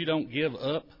long as you don't give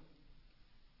up,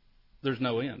 there's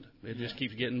no end. It just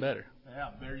keeps getting better. Yeah,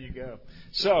 there you go.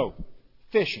 So,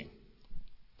 fishing.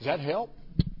 Does that help?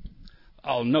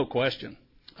 Oh, no question.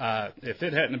 If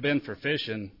it hadn't been for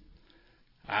fishing,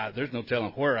 there's no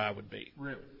telling where I would be.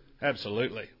 Really?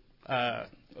 Absolutely.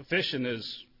 Fishing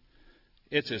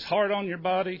it's as hard on your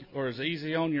body or as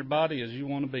easy on your body as you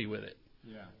want to be with it.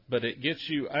 Yeah. But it gets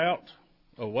you out,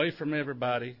 away from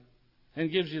everybody,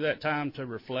 and gives you that time to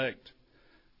reflect.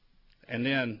 And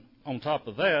then on top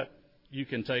of that, you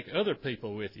can take other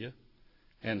people with you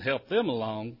and help them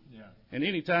along. Yeah. And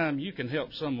anytime you can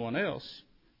help someone else,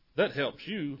 that helps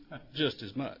you just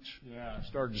as much. Yeah, I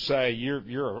started to say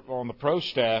you're on the pro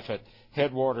staff at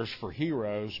Headwaters for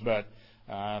Heroes, but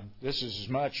this is as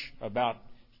much about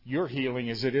your healing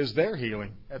as it is their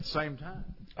healing at the same time.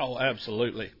 Oh,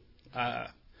 absolutely.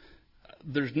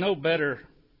 There's no better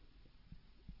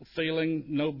feeling,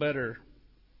 no better,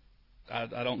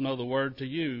 I don't know the word to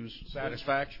use,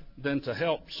 satisfaction, than to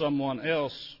help someone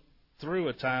else through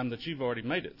a time that you've already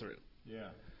made it through. Yeah.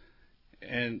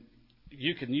 And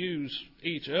you can use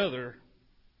each other,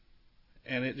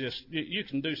 and you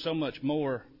can do so much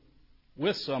more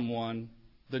with someone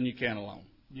than you can alone.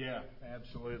 Yeah,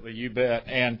 absolutely. You bet.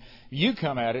 And you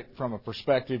come at it from a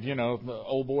perspective, you know, the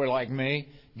old boy like me,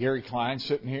 Gary Klein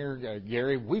sitting here.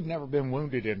 Gary, we've never been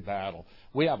wounded in battle.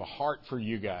 We have a heart for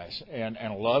you guys and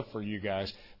a love for you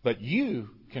guys. But you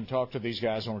can talk to these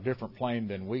guys on a different plane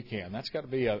than we can. That's got to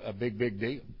be a big, big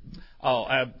deal. Oh,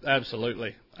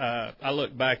 absolutely. I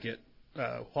look back at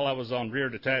while I was on rear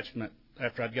detachment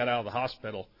after I'd got out of the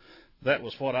hospital, that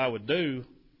was what I would do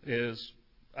is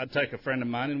I'd take a friend of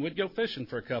mine and we'd go fishing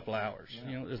for a couple hours. Yeah.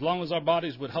 You know, as long as our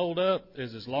bodies would hold up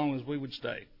is as long as we would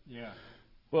stay. Yeah.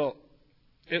 Well,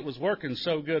 it was working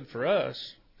so good for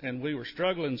us, and we were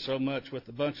struggling so much with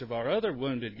a bunch of our other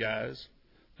wounded guys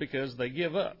because they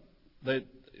give up.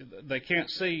 They can't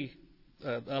see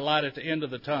a light at the end of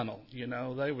the tunnel. You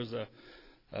know, they was a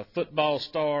football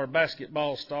star,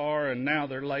 basketball star, and now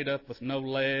they're laid up with no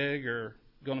leg or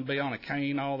going to be on a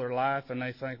cane all their life, and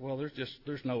they think, well,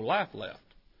 there's no life left.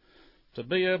 To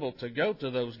be able to go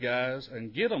to those guys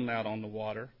and get them out on the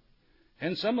water,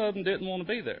 and some of them didn't want to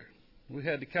be there. We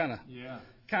had to kind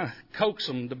of coax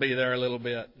them to be there a little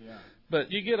bit. Yeah. But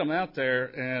you get them out there,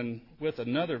 and with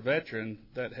another veteran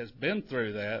that has been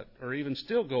through that, or even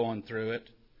still going through it,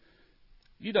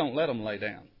 you don't let them lay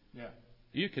down. Yeah.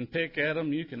 You can pick at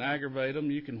them, you can aggravate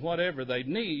them, you can whatever they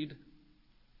need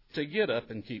to get up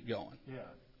and keep going. Yeah.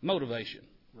 Motivation.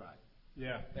 Right.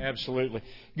 Yeah, absolutely.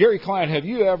 Gary Klein, have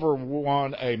you ever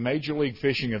won a Major League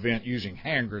Fishing event using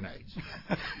hand grenades?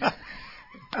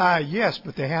 Yes,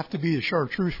 but they have to be the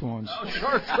chartreuse ones. Oh,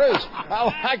 chartreuse. I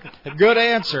like that. Good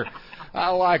answer. I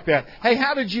like that. Hey,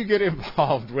 how did you get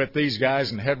involved with these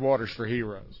guys in Headwaters for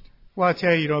Heroes? Well, I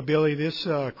tell you, Billy, this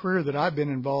career that I've been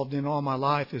involved in all my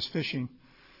life is fishing.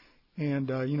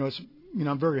 And,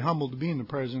 I'm very humbled to be in the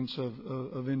presence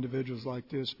of individuals like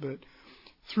this. But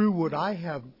through what I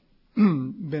have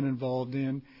been involved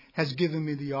in has given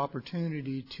me the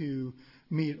opportunity to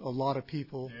meet a lot of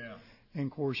people. Yeah. And,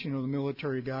 of course, the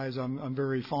military guys I'm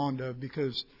very fond of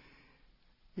because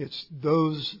it's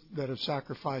those that have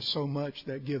sacrificed so much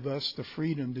that give us the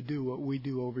freedom to do what we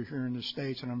do over here in the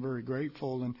States, and I'm very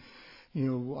grateful. And,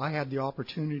 I had the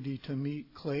opportunity to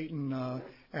meet Clayton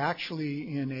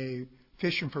actually in a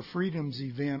Fishing for Freedoms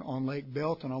event on Lake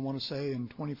Belton, I want to say in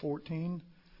 2014.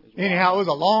 Anyhow, it was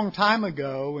a long time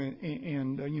ago,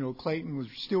 and Clayton was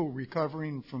still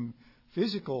recovering from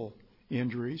physical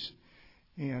injuries.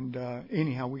 And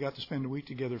anyhow, we got to spend a week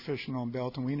together fishing on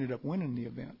Belton. We ended up winning the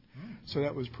event. So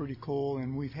that was pretty cool,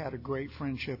 and we've had a great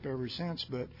friendship ever since.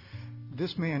 But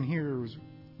this man here was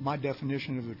my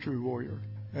definition of a true warrior.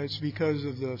 It's because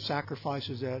of the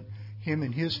sacrifices that him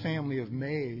and his family have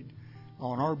made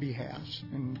on our behalf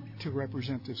and to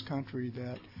represent this country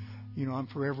that, you know, I'm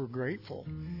forever grateful.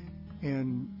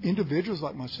 And individuals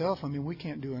like myself, I mean, we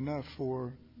can't do enough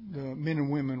for the men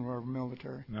and women of our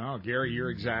military. No, Gary, you're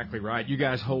exactly right. You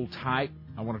guys hold tight.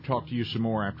 I want to talk to you some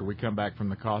more after we come back from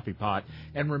the coffee pot.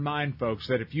 And remind folks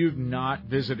that if you've not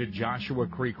visited Joshua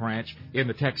Creek Ranch in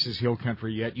the Texas Hill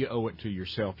Country yet, you owe it to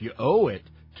yourself. You owe it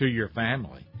to your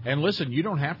family. And listen, you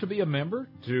don't have to be a member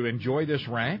to enjoy this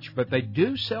ranch, but they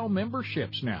do sell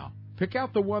memberships now. Pick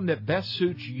out the one that best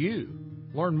suits you.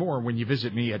 Learn more when you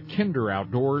visit me at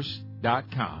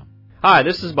kinderoutdoors.com. Hi,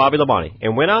 this is Bobby Labonte,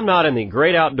 and when I'm not in the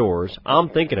great outdoors, I'm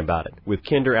thinking about it with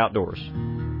Kinder Outdoors.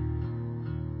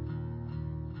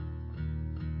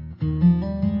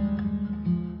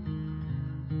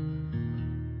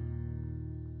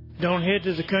 Don't head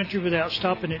to the country without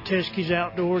stopping at Teskey's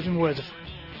Outdoors in Weatherford.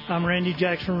 I'm Randy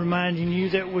Jackson reminding you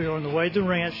that we are on the way to the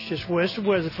ranch just west of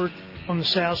Weatherford on the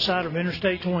south side of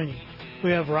Interstate 20.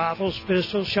 We have rifles,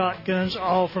 pistols, shotguns,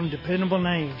 all from dependable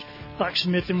names like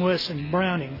Smith & Wesson,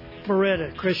 Browning,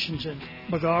 Beretta, Christensen,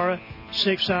 Bergara,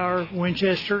 6 Hour,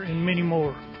 Winchester, and many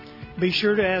more. Be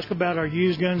sure to ask about our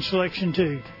used gun selection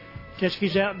too.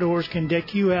 Teskey's Outdoors can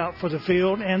deck you out for the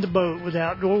field and the boat with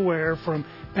outdoor wear from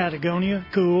Patagonia,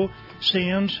 Cool,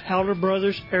 Sims, Howler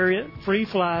Brothers, Harriet, Free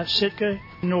Fly, Sitka,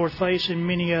 North Face, and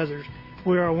many others.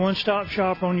 We are a one-stop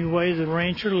shop on your way to the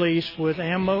ranch or lease with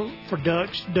ammo for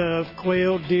ducks, dove,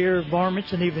 quail, deer,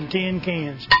 varmints, and even tin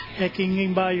cans. Heck, you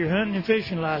can buy your hunting and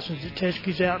fishing license at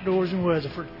Teskey's Outdoors in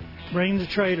Weatherford. Bring the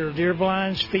trailer. Deer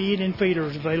blinds, feed, and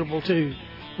feeders available too.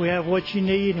 We have what you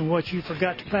need and what you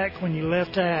forgot to pack when you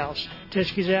left the house.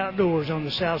 Teskey's Outdoors on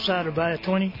the south side of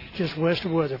I-20, just west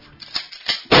of Weatherford.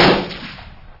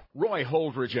 Roy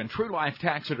Holdridge and True Life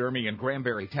Taxidermy in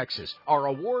Granbury, Texas, are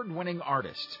award-winning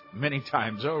artists many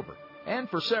times over, and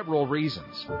for several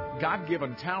reasons.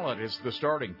 God-given talent is the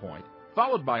starting point,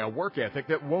 followed by a work ethic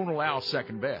that won't allow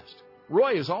second best.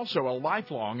 Roy is also a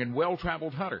lifelong and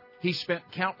well-traveled hunter. He spent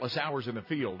countless hours in the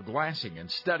field glassing and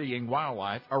studying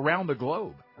wildlife around the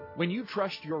globe. When you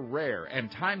trust your rare and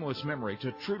timeless memory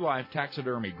to True Life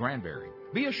Taxidermy Granbury,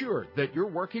 be assured that you're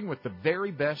working with the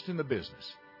very best in the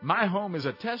business. My home is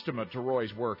a testament to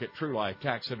Roy's work at True Life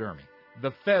Taxidermy. The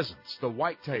pheasants, the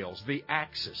whitetails, the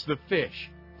axis, the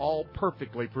fish, all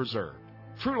perfectly preserved.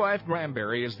 True Life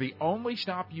Granbury is the only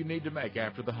stop you need to make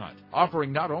after the hunt,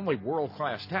 offering not only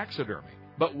world-class taxidermy,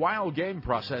 but wild game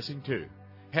processing too.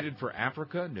 Headed for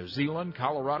Africa, New Zealand,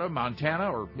 Colorado,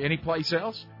 Montana, or any place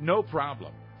else? No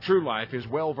problem. True Life is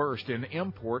well-versed in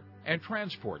import and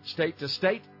transport, state to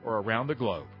state or around the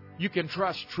globe. You can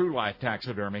trust True Life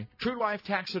Taxidermy,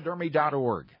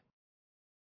 TrueLifeTaxidermy.org.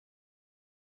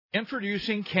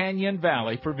 Introducing Canyon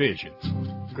Valley Provisions.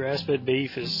 Grass-fed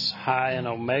beef is high in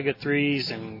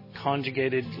omega-3s and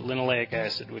conjugated linoleic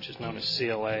acid, which is known as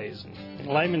CLAs. In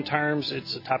layman terms,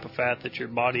 it's a type of fat that your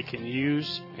body can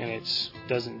use, and it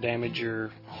doesn't damage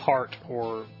your heart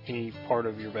or any part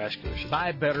of your vascular system.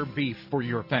 Buy better beef for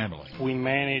your family. We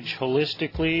manage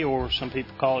holistically, or some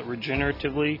people call it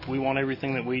regeneratively. We want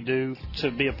everything that we do to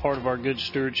be a part of our good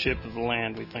stewardship of the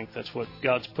land. We think that's what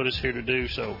God's put us here to do,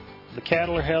 so the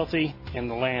cattle are healthy and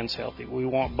the land's healthy. We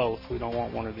want both. We don't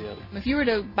want one or the other. If you were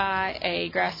to buy a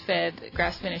grass-fed,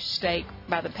 grass-finished steak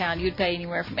by the pound, you'd pay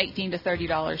anywhere from $18 to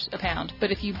 $30 a pound.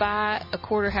 But if you buy a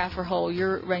quarter, half, or whole,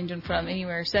 you're ranging from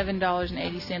anywhere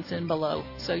 $7.80 and below.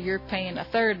 So you're paying a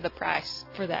third of the price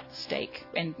for that steak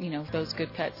and, those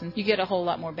good cuts. And you get a whole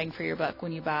lot more bang for your buck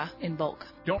when you buy in bulk.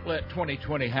 Don't let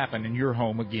 2020 happen in your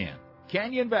home again.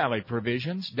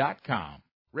 CanyonValleyProvisions.com.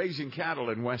 Raising cattle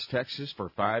in West Texas for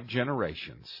 5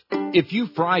 generations. If you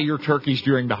fry your turkeys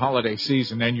during the holiday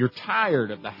season and you're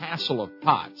tired of the hassle of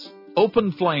pots,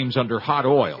 open flames under hot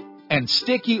oil, and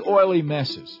sticky, oily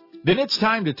messes, then it's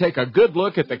time to take a good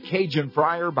look at the Cajun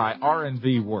Fryer by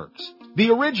R&V Works.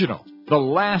 The original, the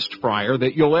last fryer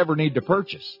that you'll ever need to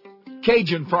purchase.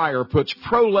 Cajun Fryer puts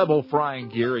pro-level frying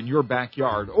gear in your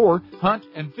backyard or hunt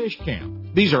and fish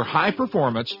camp. These are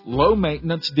high-performance,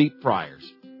 low-maintenance deep fryers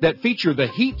that feature the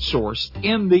heat source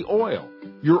in the oil.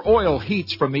 Your oil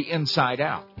heats from the inside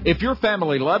out. If your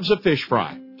family loves a fish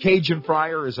fry, Cajun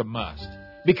Fryer is a must.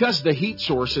 Because the heat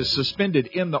source is suspended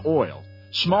in the oil,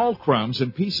 small crumbs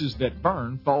and pieces that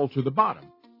burn fall to the bottom.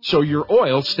 So your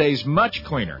oil stays much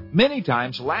cleaner, many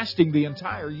times lasting the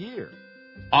entire year.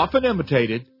 Often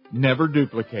imitated, never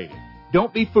duplicated.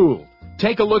 Don't be fooled.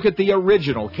 Take a look at the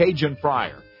original Cajun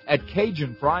Fryer at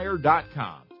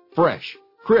CajunFryer.com. Fresh,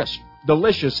 crisp,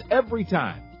 delicious every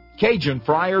time.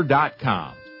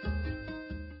 CajunFryer.com.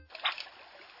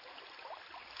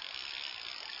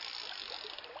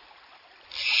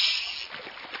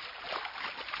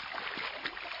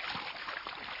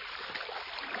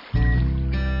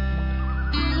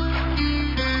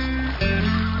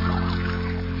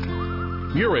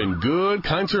 You're in good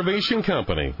conservation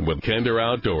company with Kinder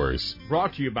Outdoors.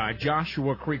 Brought to you by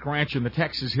Joshua Creek Ranch in the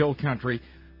Texas Hill Country.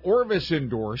 Orvis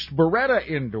endorsed, Beretta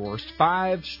endorsed,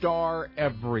 5-star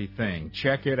everything.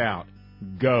 Check it out.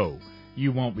 Go.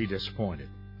 You won't be disappointed.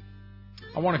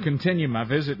 I want to continue my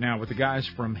visit now with the guys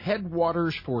from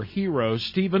Headwaters for Heroes.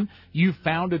 Stephen, you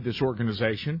founded this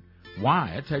organization. Why?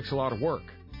 It takes a lot of work.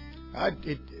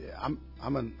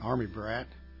 I'm an Army brat.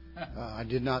 I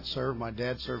did not serve. My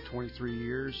dad served 23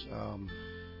 years.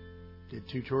 Did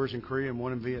 2 tours in Korea and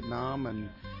 1 in Vietnam. And,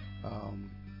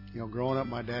 growing up,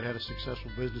 my dad had a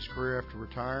successful business career after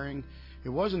retiring. It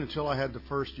wasn't until I had the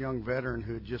first young veteran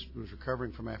who just was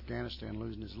recovering from Afghanistan,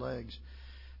 losing his legs,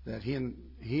 that he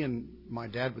and my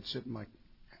dad would sit in my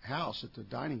house at the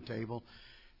dining table,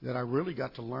 that I really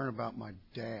got to learn about my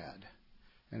dad.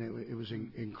 And it was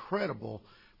incredible.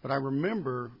 But I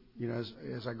remember,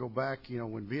 as I go back,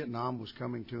 when Vietnam was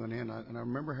coming to an end, and I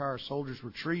remember how our soldiers were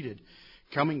treated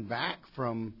coming back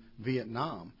from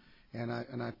Vietnam. And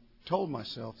I told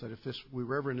myself that if we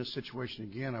were ever in this situation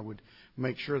again, I would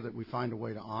make sure that we find a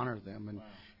way to honor them.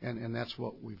 And that's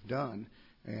what we've done.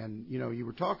 And, you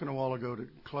were talking a while ago to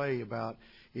Clay about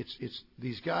it's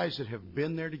these guys that have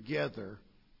been there together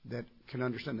that can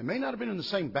understand. They may not have been in the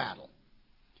same battle,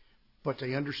 but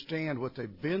they understand what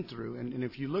they've been through. And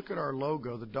if you look at our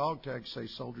logo, the dog tags say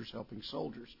Soldiers Helping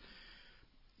Soldiers.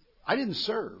 I didn't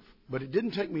serve, but it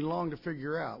didn't take me long to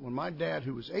figure out. When my dad,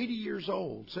 who was 80 years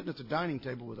old, sitting at the dining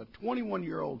table with a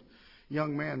 21-year-old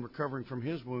young man recovering from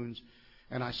his wounds,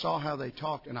 and I saw how they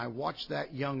talked, and I watched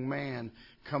that young man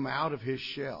come out of his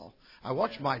shell. I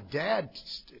watched my dad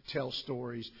tell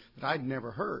stories that I'd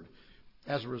never heard.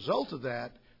 As a result of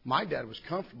that, my dad was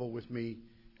comfortable with me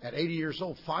at 80 years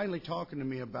old, finally talking to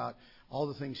me about all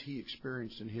the things he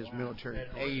experienced in his military career.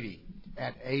 At 80.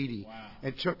 At 80. Wow.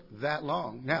 It took that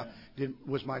long. Now,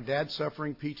 was my dad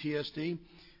suffering PTSD?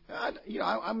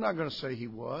 I'm not going to say he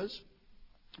was,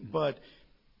 but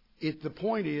the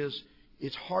point is,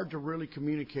 it's hard to really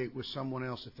communicate with someone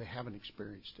else if they haven't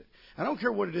experienced it. I don't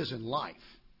care what it is in life.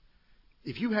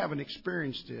 If you haven't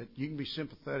experienced it, you can be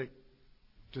sympathetic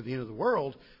to the end of the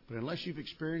world, but unless you've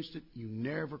experienced it, you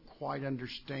never quite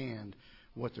understand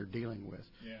what they're dealing with.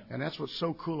 Yeah. And that's what's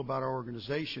so cool about our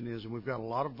organization is, and we've got a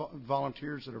lot of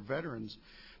volunteers that are veterans,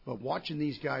 but watching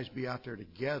these guys be out there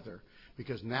together,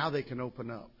 because now they can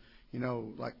open up.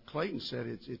 Like Clayton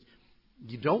said,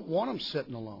 you don't want them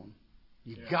sitting alone.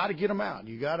 You got to get them out.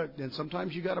 And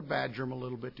sometimes you got to badger them a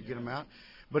little bit to get them out.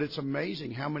 But it's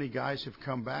amazing how many guys have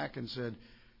come back and said,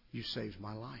 "You saved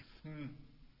my life."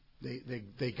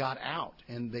 They got out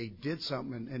and they did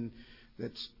something, and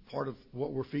that's part of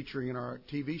what we're featuring in our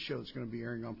TV show that's going to be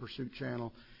airing on Pursuit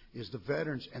Channel is the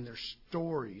veterans and their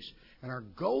stories. And our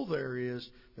goal there is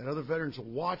that other veterans will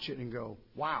watch it and go,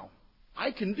 "Wow, I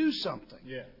can do something."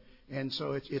 Yeah. And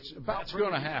so it's about that's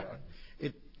going to happen.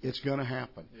 It's going to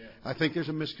happen. Yeah. I think there's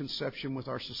a misconception with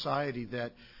our society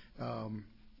that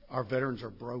our veterans are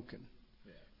broken.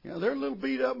 Yeah. They're a little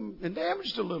beat up and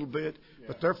damaged a little bit,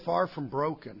 but they're far from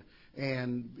broken.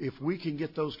 And if we can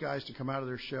get those guys to come out of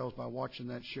their shells by watching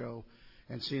that show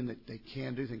and seeing that they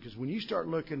can do things. Because when you start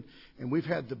looking, and we've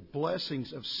had the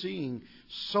blessings of seeing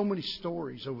so many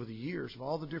stories over the years of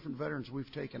all the different veterans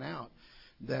we've taken out,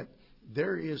 that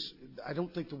I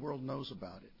don't think the world knows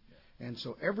about it. And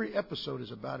so every episode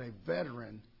is about a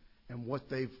veteran and what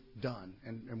they've done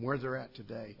and where they're at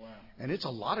today. Wow. And it's a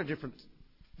lot of different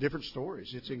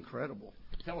stories. It's incredible.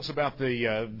 Tell us about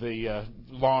the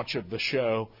launch of the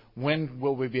show. When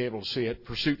will we be able to see it?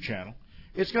 Pursuit Channel.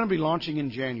 It's going to be launching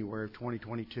in January of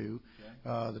 2022.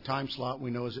 Okay. The time slot we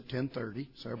know is at 10:30,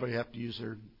 so everybody have to use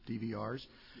their DVRs.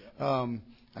 Yeah.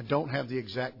 I don't have the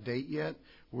exact date yet.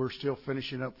 We're still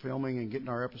finishing up filming and getting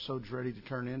our episodes ready to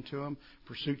turn into them.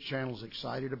 Pursuit Channel's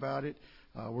excited about it.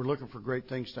 We're looking for great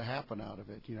things to happen out of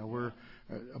it. We're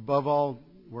above all,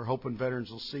 we're hoping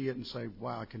veterans will see it and say,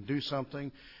 "Wow, I can do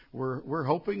something." We're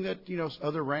hoping that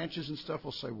other ranches and stuff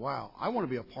will say, "Wow, I want to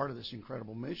be a part of this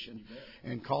incredible mission,"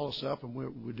 and call us up, and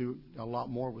we'll do a lot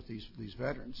more with these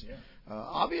veterans. Yeah.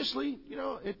 Obviously,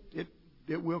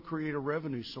 it will create a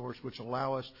revenue source which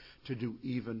allow us to do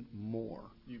even more.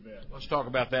 You bet. Let's talk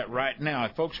about that right now.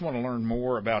 If folks want to learn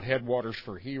more about Headwaters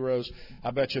for Heroes,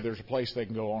 I bet you there's a place they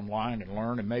can go online and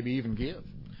learn and maybe even give.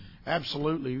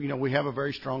 Absolutely. You know, we have a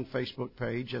very strong Facebook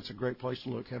page. That's a great place to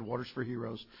look, Headwaters for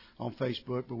Heroes on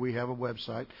Facebook. But we have a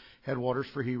website,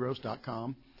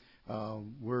 headwatersforheroes.com.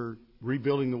 We're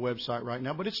rebuilding the website right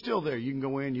now, but it's still there. You can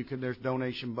go in. There's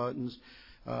donation buttons.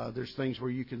 There's things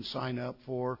where you can sign up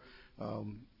for.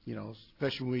 You know,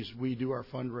 especially when we do our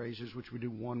fundraisers, which we do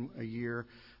one a year.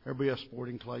 There'll be a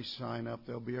sporting clay sign up.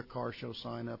 There'll be a car show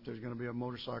sign up. There's going to be a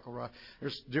motorcycle ride.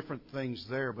 There's different things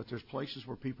there, but there's places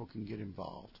where people can get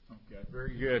involved. Okay,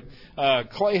 very good.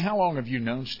 Clay, how long have you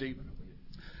known Stephen?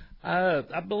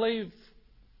 I believe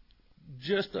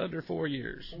just under 4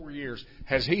 years. 4 years.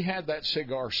 Has he had that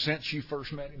cigar since you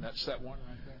first met him? That's that one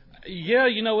right there? Yeah,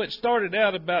 you know, it started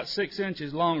out about 6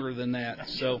 inches longer than that.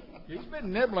 So he's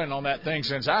been nibbling on that thing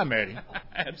since I met him.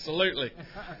 Absolutely.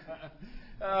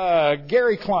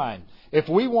 Gary Klein, if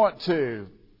we want to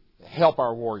help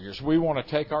our warriors, we want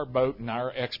to take our boat and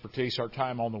our expertise, our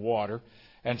time on the water,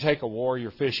 and take a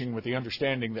warrior fishing with the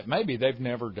understanding that maybe they've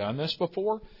never done this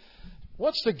before.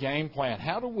 What's the game plan?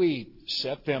 How do we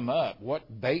set them up?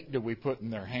 What bait do we put in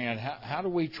their hand? How do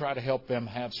we try to help them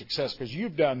have success? Because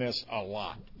you've done this a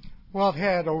lot. Well, I've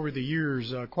had over the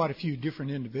years quite a few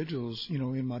different individuals, you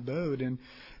know, in my boat, and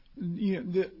you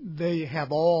know, they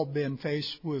have all been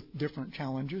faced with different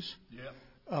challenges. Yeah.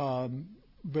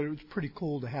 But it was pretty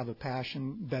cool to have a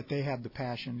passion, that they have the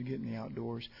passion to get in the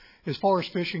outdoors. As far as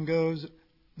fishing goes,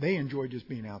 they enjoy just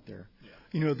being out there. Yeah.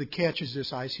 You know, the catch is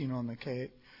just icing on the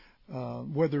cake.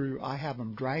 Whether I have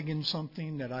them dragging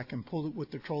something that I can pull it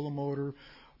with the trolling motor,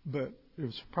 but it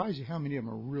was surprising how many of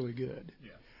them are really good.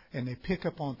 Yeah. And they pick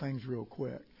up on things real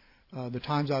quick. The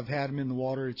times I've had them in the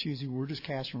water, it's usually we're just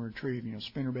catch and retrieve, you know,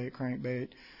 spinnerbait, crankbait.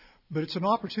 But it's an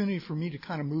opportunity for me to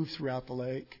kind of move throughout the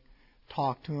lake,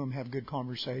 talk to them, have good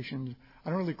conversations. I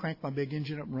don't really crank my big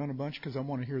engine up and run a bunch because I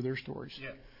want to hear their stories.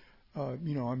 Yeah.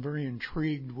 You know, I'm very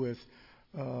intrigued with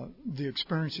the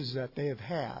experiences that they have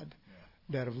had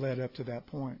that have led up to that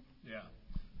point. Yeah.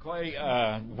 Clay,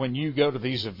 when you go to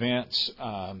these events,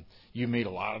 you meet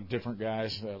a lot of different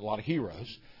guys, a lot of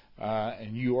heroes.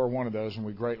 And you are one of those, and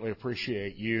we greatly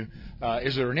appreciate you.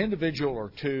 Is there an individual or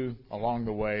two along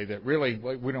the way that really,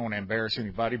 we don't want to embarrass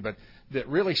anybody, but that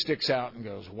really sticks out and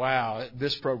goes, wow,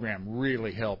 this program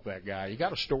really helped that guy? You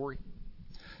got a story?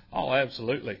 Oh,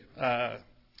 absolutely.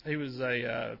 He was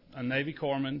a Navy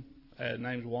corpsman.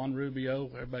 Name's Juan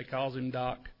Rubio. Everybody calls him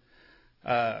Doc.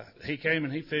 He came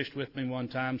and he fished with me one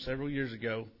time several years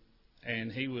ago,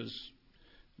 and he was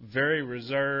very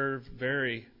reserved,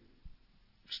 very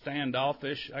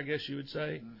standoffish, I guess you would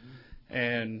say. Mm-hmm.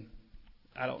 And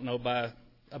I don't know, by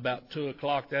about 2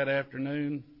 o'clock that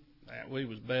afternoon, we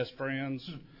was best friends.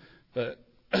 But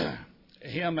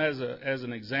him as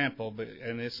an example,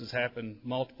 and this has happened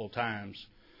multiple times,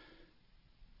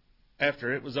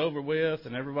 after it was over with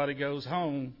and everybody goes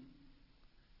home,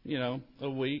 you know, a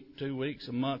week, 2 weeks,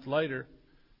 a month later,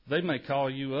 they may call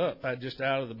you up just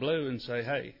out of the blue and say,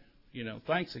 hey, you know,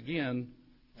 thanks again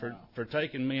for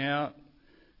taking me out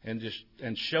and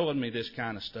showing me this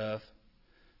kind of stuff,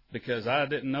 because I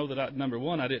didn't know that number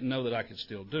one, I didn't know that I could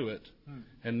still do it.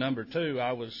 And number two,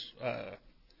 I was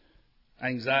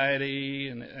anxiety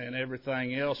and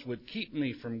everything else would keep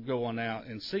me from going out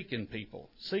and seeking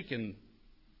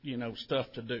you know,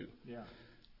 stuff to do. Yeah.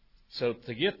 So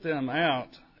to get them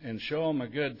out and show them a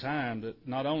good time, that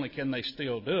not only can they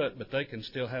still do it, but they can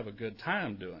still have a good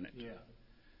time doing it. Yeah.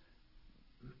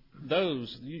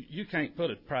 Those, you can't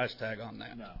put a price tag on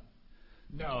that.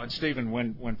 No, and Stephen,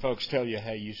 when folks tell you,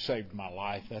 hey, you saved my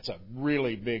life, that's a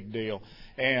really big deal.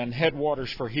 And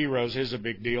Headwaters for Heroes is a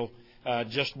big deal.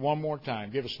 Just one more time,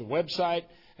 give us the website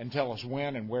and tell us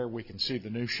when and where we can see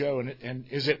the new show. And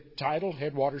is it titled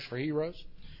Headwaters for Heroes?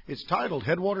 It's titled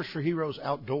Headwaters for Heroes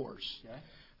Outdoors.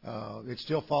 Okay. It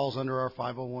still falls under our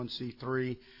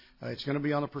 501c3. It's going to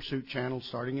be on the Pursuit channel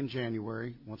starting in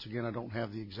January. Once again, I don't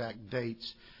have the exact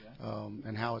dates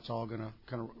and how it's all going to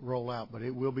kind of roll out, but it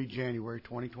will be January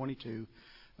 2022.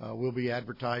 We'll be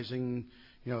advertising,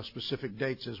 you know, specific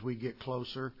dates as we get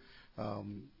closer.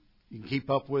 You can keep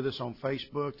up with us on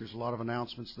Facebook. There's a lot of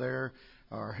announcements there.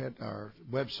 Our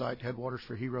website,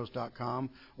 headwatersforheroes.com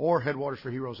or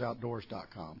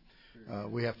headwatersforheroesoutdoors.com.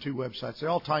 We have two websites. They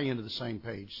all tie into the same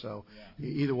page. So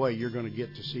either way, you're going to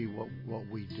get to see what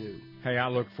we do. Hey, I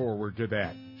look forward to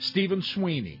that. Stephen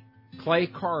Sweeney, Clay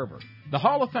Carver, the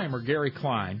Hall of Famer Gary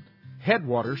Klein,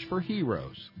 Headwaters for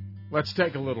Heroes. Let's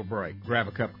take a little break, grab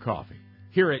a cup of coffee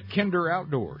here at Kinder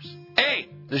Outdoors. Hey,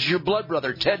 this is your blood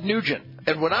brother, Ted Nugent.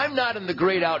 And when I'm not in the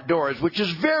great outdoors, which is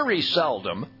very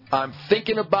seldom, I'm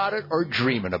thinking about it or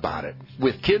dreaming about it.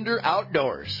 With Kinder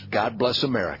Outdoors. God bless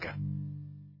America.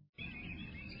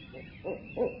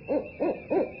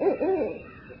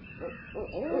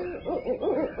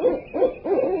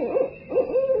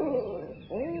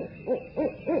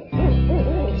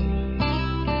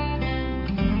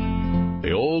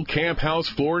 The old camp house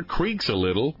floor creaks a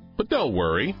little, but don't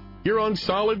worry. You're on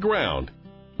solid ground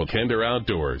with Kinder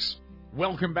Outdoors.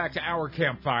 Welcome back to our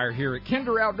campfire here at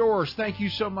Kinder Outdoors. Thank you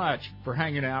so much for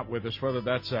hanging out with us, whether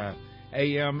that's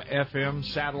AM, FM,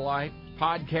 satellite,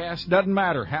 podcast, doesn't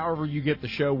matter. However you get the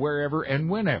show, wherever and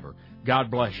whenever. God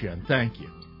bless you and thank you.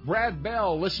 Brad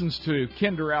Bell listens to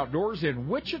Kinder Outdoors in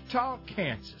Wichita,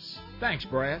 Kansas. Thanks,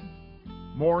 Brad.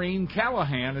 Maureen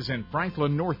Callahan is in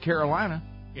Franklin, North Carolina.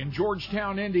 In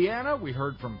Georgetown, Indiana, we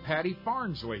heard from Patty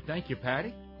Farnsley. Thank you,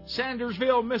 Patty.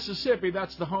 Sandersville, Mississippi,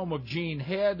 that's the home of Gene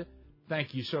Head.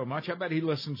 Thank you so much. I bet he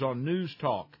listens on News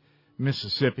Talk,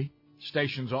 Mississippi.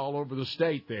 Stations all over the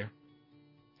state there.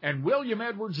 And William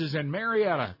Edwards is in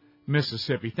Marietta,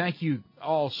 Mississippi. Thank you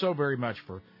all so very much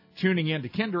for tuning in to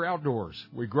Kinder Outdoors.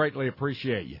 We greatly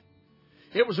appreciate you.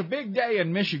 It was a big day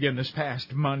in Michigan this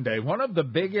past Monday, one of the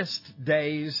biggest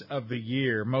days of the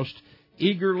year, most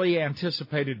eagerly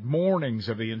anticipated mornings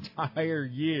of the entire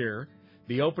year,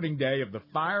 the opening day of the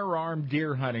firearm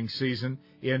deer hunting season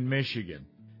in Michigan.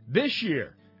 This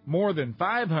year, more than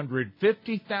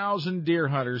 550,000 deer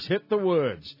hunters hit the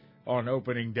woods on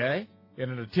opening day in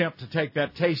an attempt to take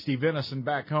that tasty venison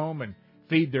back home and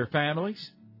feed their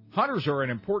families. Hunters are an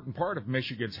important part of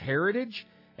Michigan's heritage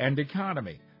and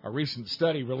economy. A recent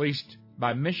study released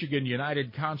by Michigan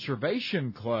United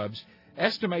Conservation Clubs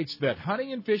estimates that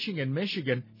hunting and fishing in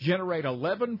Michigan generate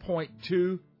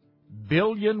 $11.2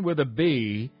 billion with a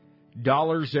B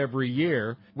dollars every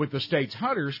year, with the state's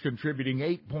hunters contributing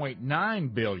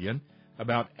 $8.9 billion,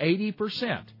 about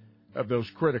 80% of those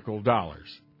critical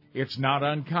dollars. It's not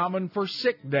uncommon for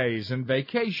sick days and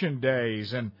vacation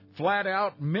days and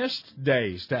flat-out missed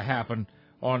days to happen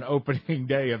on opening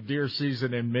day of deer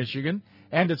season in Michigan,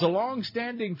 and it's a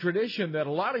long-standing tradition that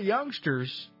a lot of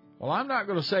youngsters, well, I'm not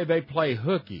going to say they play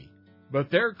hooky,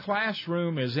 but their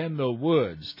classroom is in the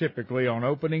woods, typically on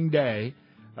opening day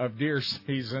of deer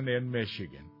season in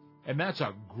Michigan. And that's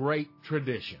a great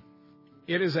tradition.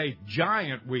 It is a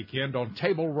giant weekend on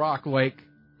Table Rock Lake,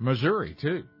 Missouri,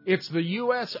 too. It's the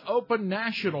U.S. Open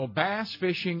National Bass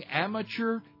Fishing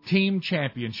Amateur Team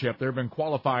Championship. There have been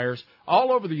qualifiers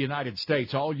all over the United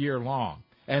States all year long.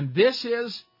 And this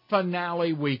is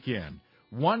finale weekend.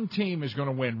 One team is going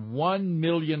to win $1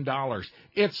 million.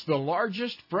 It's the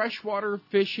largest freshwater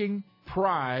fishing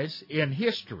prize in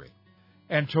history.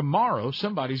 And tomorrow,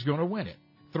 somebody's going to win it.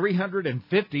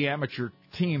 350 amateur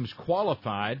teams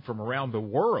qualified from around the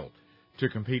world to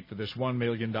compete for this $1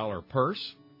 million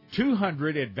purse.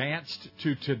 200 advanced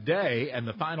to today, and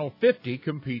the final 50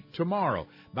 compete tomorrow.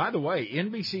 By the way,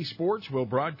 NBC Sports will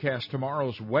broadcast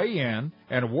tomorrow's weigh-in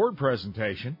and award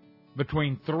presentation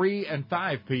between 3 and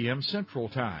 5 p.m. Central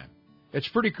Time. It's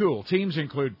pretty cool. Teams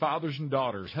include fathers and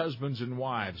daughters, husbands and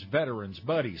wives, veterans,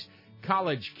 buddies,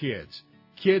 college kids,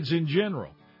 kids in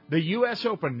general. The U.S.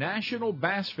 Open National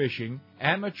Bass Fishing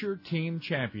Amateur Team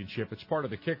Championship. It's part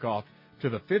of the kickoff to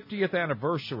the 50th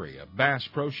anniversary of Bass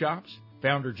Pro Shops.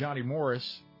 Founder Johnny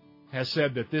Morris has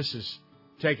said that this has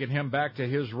taken him back to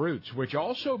his roots, which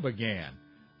also began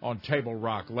on Table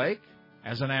Rock Lake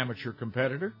as an amateur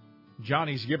competitor.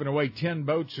 Johnny's given away 10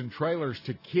 boats and trailers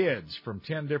to kids from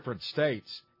 10 different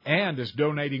states and is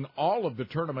donating all of the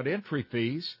tournament entry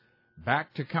fees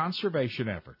back to conservation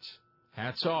efforts.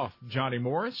 Hats off, Johnny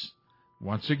Morris,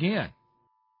 once again.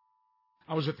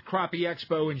 I was at the Crappie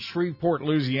Expo in Shreveport,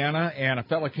 Louisiana, and a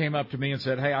fella came up to me and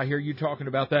said, "Hey, I hear you talking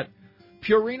about that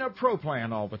Purina Pro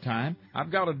Plan all the time. I've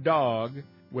got a dog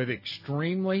with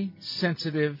extremely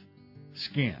sensitive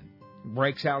skin.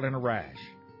 Breaks out in a rash.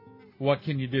 What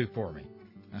can you do for me?"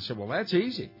 I said, "Well, that's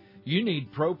easy. You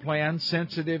need Pro Plan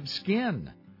Sensitive Skin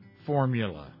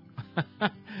Formula."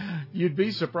 You'd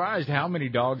be surprised how many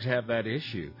dogs have that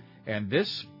issue. And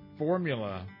this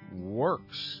formula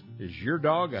works. Is your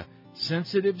dog a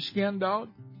sensitive skin dog?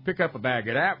 Pick up a bag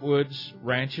at Atwood's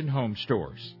Ranch and Home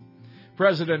Stores.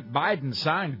 President Biden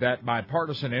signed that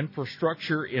bipartisan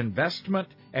Infrastructure Investment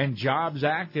and Jobs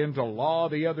Act into law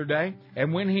the other day.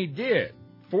 And when he did,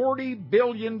 $40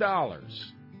 billion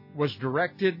was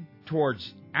directed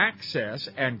towards access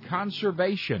and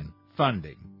conservation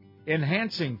funding,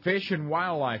 enhancing fish and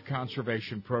wildlife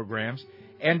conservation programs,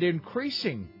 and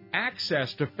increasing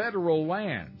access to federal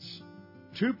lands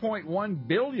 $2.1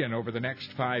 billion over the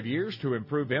next 5 years to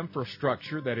improve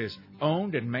infrastructure that is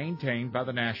owned and maintained by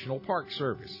the National Park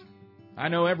Service. I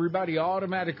know everybody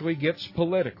automatically gets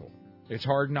political. It's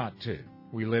hard not to.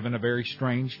 We live in a very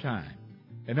strange time.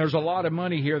 And there's a lot of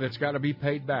money here that's got to be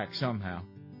paid back somehow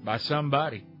by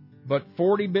somebody. But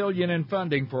 $40 billion in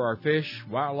funding for our fish,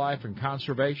 wildlife, and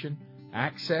conservation,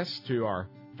 access to our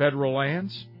federal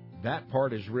lands, that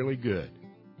part is really good.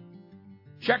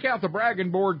 Check out the bragging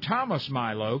board Thomas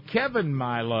Milo, Kevin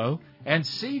Milo, and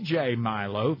CJ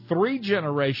Milo, 3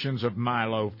 generations of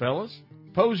Milo fellas,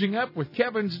 posing up with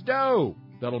Kevin's dough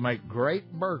that'll make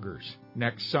great burgers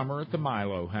next summer at the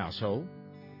Milo household.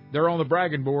 They're on the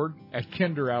bragging board at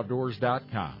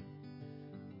kinderoutdoors.com.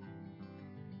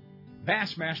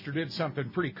 Bassmaster did something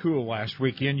pretty cool last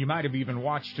weekend. You might have even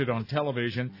watched it on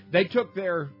television. They took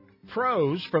their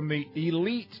pros from the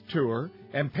Elite Tour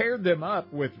and paired them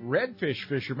up with redfish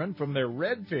fishermen from their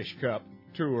Redfish Cup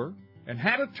Tour and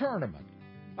had a tournament,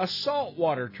 a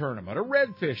saltwater tournament, a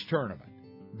redfish tournament.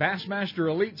 Bassmaster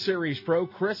Elite Series pro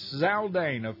Chris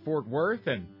Zaldane of Fort Worth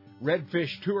and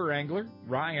Redfish Tour angler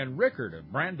Ryan Rickard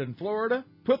of Brandon, Florida,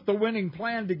 put the winning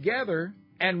plan together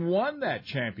and won that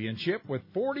championship with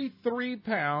 43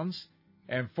 pounds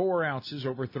and 4 ounces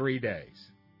over 3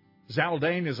 days.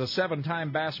 Zaldane is a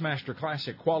 7-time Bassmaster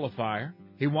Classic qualifier.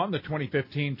 He won the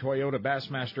 2015 Toyota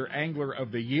Bassmaster Angler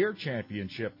of the Year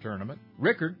Championship tournament.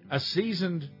 Rickard, a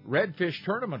seasoned redfish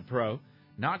tournament pro,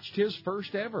 notched his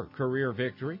first ever career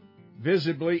victory.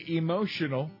 Visibly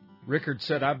emotional, Rickard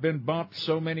said, "I've been bumped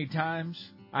so many times,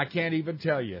 I can't even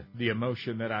tell you the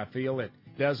emotion that I feel. It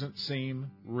doesn't seem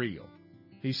real."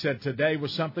 He said, "Today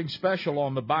was something special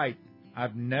on the bite.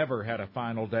 I've never had a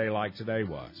final day like today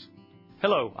was."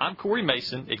 Hello, I'm Corey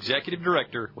Mason, Executive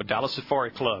Director with Dallas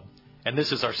Safari Club, and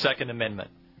this is our Second Amendment,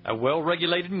 a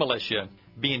well-regulated militia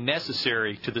being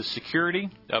necessary to the security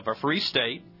of a free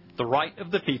state. The right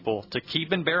of the people to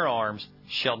keep and bear arms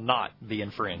shall not be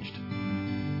infringed.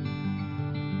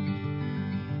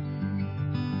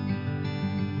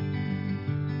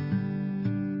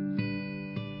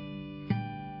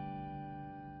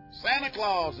 Santa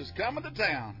Claus is coming to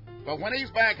town, but when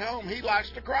he's back home, he likes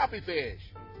to crappie fish.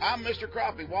 I'm Mr.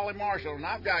 Crappie, Wally Marshall, and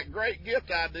I've got great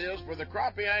gift ideas for the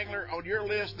crappie angler on your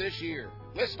list this year.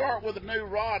 Let's start with a new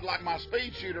rod like my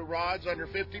Speed Shooter rods under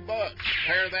 $50.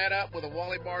 Pair that up with a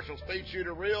Wally Marshall Speed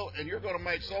Shooter reel, and you're going to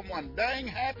make someone dang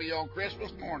happy on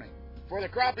Christmas morning. For the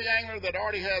crappie angler that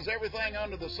already has everything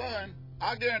under the sun,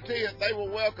 I guarantee it they will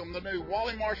welcome the new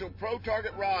Wally Marshall Pro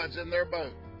Target rods in their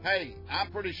boat. Hey,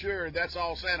 I'm pretty sure that's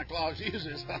all Santa Claus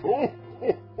uses.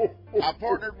 I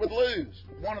partnered with Lew's,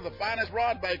 one of the finest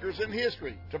rod makers in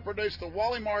history, to produce the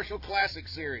Wally Marshall Classic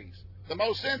Series, the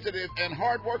most sensitive and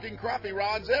hard-working crappie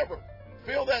rods ever.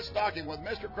 Fill that stocking with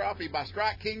Mr. Crappie by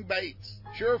Strike King Baits,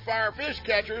 surefire fish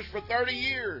catchers for 30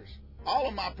 years. All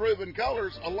of my proven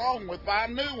colors along with 5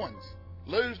 new ones.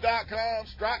 Lew's.com,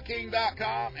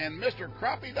 StrikeKing.com, and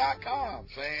MrCrappie.com.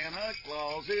 Santa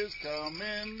Claus is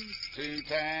coming to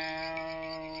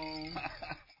town.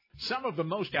 Some of the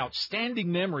most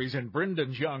outstanding memories in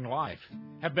Brendan's young life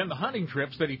have been the hunting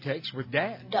trips that he takes with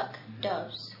Dad. Duck,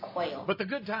 doves, quail. But the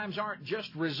good times aren't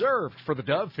just reserved for the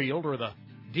dove field or the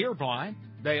deer blind.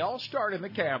 They all start in the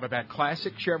cab of that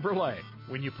classic Chevrolet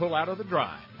when you pull out of the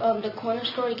drive. The corner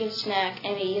store, you get a snack,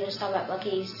 and we either stop at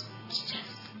Buc-ee's.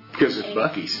 Because it's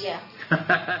Buc-ee's. Yeah.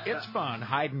 It's fun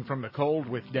hiding from the cold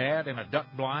with Dad in a duck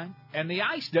blind, and the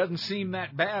ice doesn't seem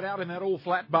that bad out in that old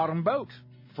flat-bottom boat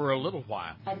for a little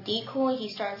while. A decoy, he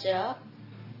starts it up,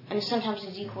 and sometimes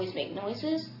the decoys make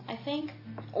noises, I think.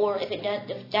 Or if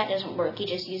that doesn't work, he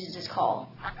just uses his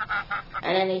call.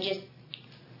 And then they just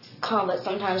come, but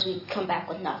sometimes we come back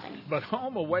with nothing. But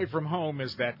home away from home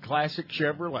is that classic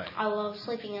Chevrolet. I love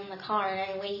sleeping in the car and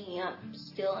then waking up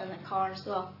still in the car,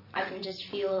 so I can just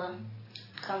feel the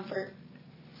comfort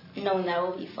knowing that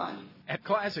will be fun. At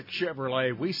Classic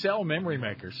Chevrolet, we sell memory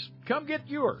makers. Come get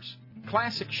yours.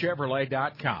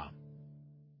 ClassicChevrolet.com.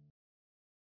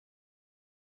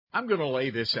 I'm going to lay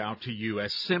this out to you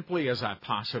as simply as I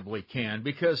possibly can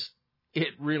because it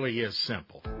really is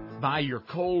simple. Buy your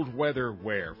cold weather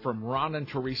wear from Ron and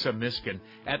Teresa Miskin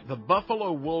at the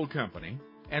Buffalo Wool Company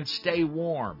and stay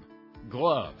warm.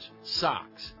 Gloves,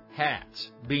 socks,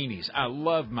 hats, beanies. I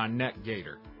love my neck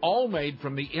gaiter. All made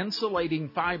from the insulating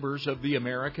fibers of the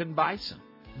American bison.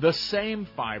 The same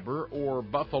fiber or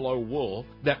buffalo wool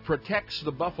that protects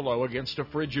the buffalo against a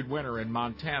frigid winter in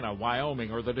Montana,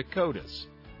 Wyoming, or the Dakotas.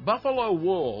 Buffalo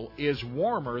wool is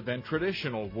warmer than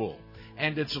traditional wool,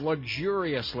 and it's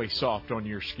luxuriously soft on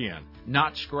your skin,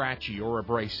 not scratchy or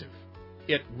abrasive.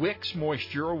 It wicks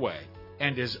moisture away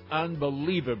and is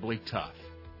unbelievably tough,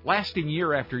 lasting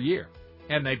year after year.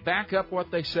 And they back up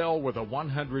what they sell with a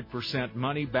 100%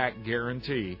 money-back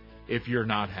guarantee if you're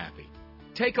not happy.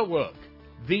 Take a look.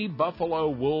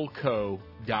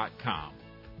 TheBuffaloWoolCo.com.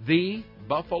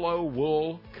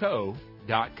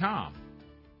 TheBuffaloWoolCo.com.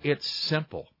 It's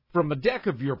simple. From the deck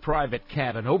of your private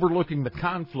cabin overlooking the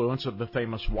confluence of the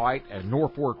famous White and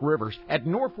Norfork rivers at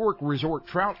Norfork Resort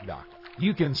Trout Dock,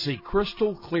 you can see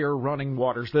crystal clear running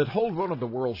waters that hold one of the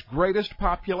world's greatest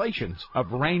populations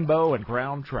of rainbow and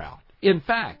brown trout. In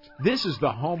fact, this is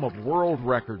the home of world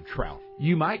record trout.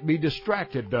 You might be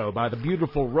distracted, though, by the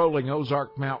beautiful rolling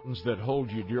Ozark Mountains that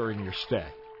hold you during your stay.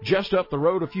 Just up the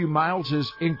road a few miles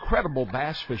is incredible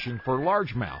bass fishing for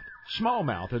largemouth,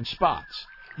 smallmouth, and spots.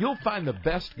 You'll find the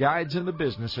best guides in the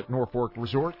business at Norfork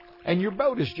Resort, and your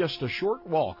boat is just a short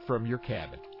walk from your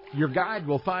cabin. Your guide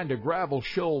will find a gravel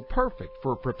shoal perfect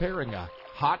for preparing a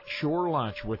hot shore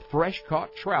lunch with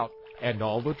fresh-caught trout and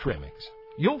all the trimmings.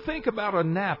 You'll think about a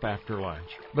nap after lunch,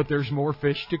 but there's more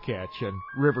fish to catch and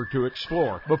river to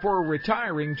explore before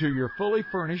retiring to your fully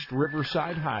furnished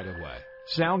riverside hideaway.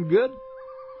 Sound good?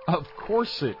 Of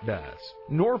course it does.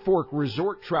 Norfork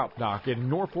Resort Trout Dock in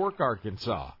Norfork,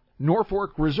 Arkansas.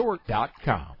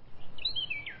 NorforkResort.com.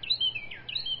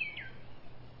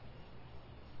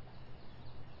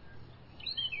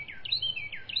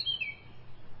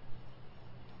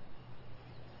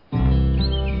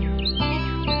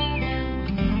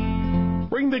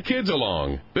 Bring the kids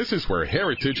along. This is where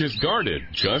heritage is guarded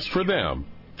just for them.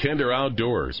 Kinder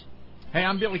Outdoors. Hey,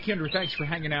 I'm Billy Kinder. Thanks for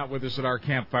hanging out with us at our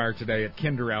campfire today at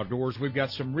Kinder Outdoors. We've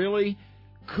got some really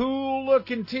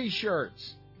cool-looking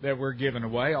T-shirts that we're giving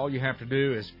away. All you have to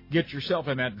do is get yourself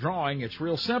in that drawing. It's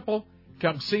real simple.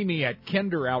 Come see me at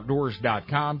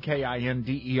kinderoutdoors.com,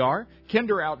 Kinder,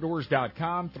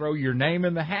 kinderoutdoors.com. Throw your name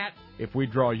in the hat. If we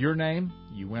draw your name,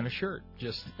 you win a shirt.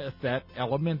 Just that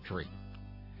elementary.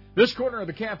 This corner of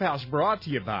the Camp House brought to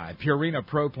you by Purina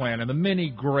Pro Plan and the many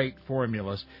great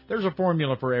formulas. There's a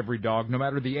formula for every dog, no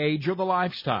matter the age or the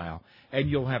lifestyle, and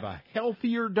you'll have a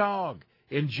healthier dog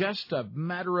in just a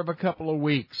matter of a couple of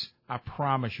weeks. I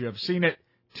promise you, I've seen it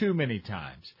too many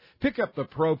times. Pick up the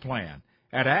Pro Plan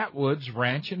at Atwood's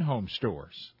Ranch and Home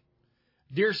Stores.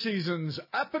 Deer season's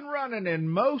up and running in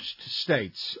most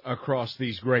states across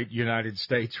these great United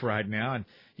States right now. And,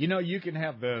 you know, you can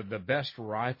have the best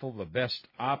rifle, the best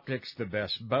optics, the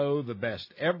best bow, the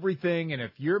best everything. And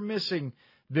if you're missing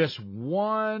this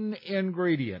one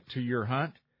ingredient to your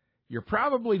hunt, you're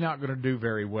probably not going to do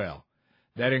very well.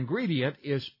 That ingredient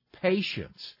is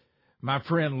patience. My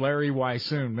friend Larry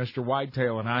Weissoon, Mr.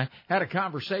 Whitetail, and I had a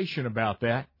conversation about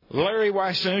that. Larry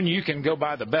Weissoon, you can go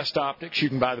buy the best optics, you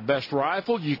can buy the best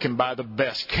rifle, you can buy the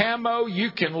best camo,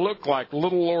 you can look like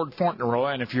little Lord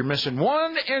Fauntleroy, and if you're missing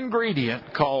one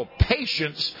ingredient called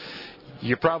patience,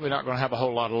 you're probably not going to have a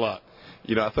whole lot of luck.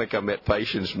 You know, I think I met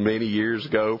patience many years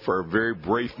ago for a very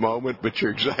brief moment, but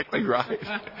you're exactly right.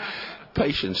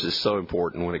 Patience is so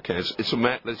important when it comes. It's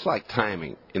like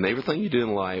timing in everything you do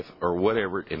in life or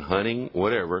whatever, in hunting,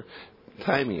 whatever.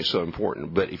 Timing is so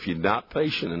important, but if you're not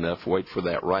patient enough, wait for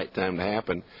that right time to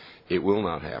happen, it will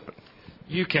not happen.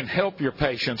 You can help your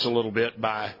patience a little bit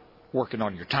by working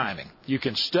on your timing. You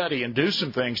can study and do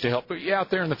some things to help put you out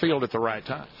there in the field at the right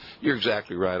time. You're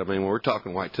exactly right. I mean, when we're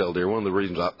talking whitetail deer, one of the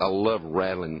reasons I love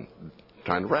trying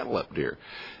to rattle up deer,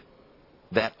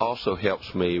 that also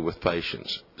helps me with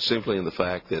patience, simply in the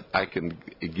fact that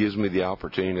it gives me the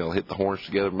opportunity. I'll hit the horns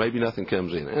together. Maybe nothing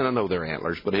comes in. And I know they're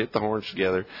antlers, but I hit the horns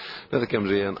together. Nothing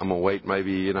comes in. I'm going to wait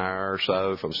maybe an hour or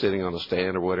so if I'm sitting on a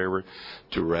stand or whatever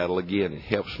to rattle again. It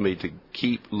helps me to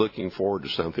keep looking forward to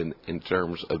something in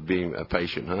terms of being a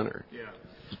patient hunter. Yeah.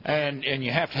 And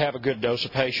you have to have a good dose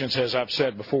of patience. As I've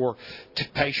said before,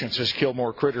 patience has killed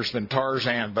more critters than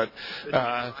Tarzan. But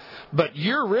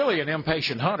you're really an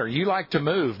impatient hunter. You like to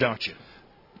move, don't you?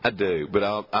 I do, but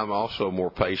I'm also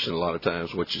more patient a lot of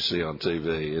times. What you see on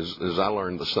TV is I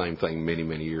learned the same thing many,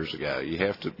 many years ago. You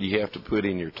have to put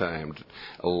in your time,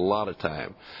 a lot of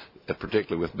time,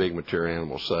 particularly with big mature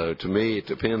animals. So to me, it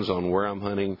depends on where I'm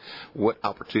hunting, what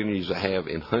opportunities I have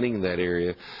in hunting that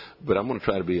area, but I'm going to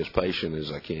try to be as patient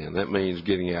as I can. That means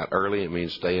getting out early. It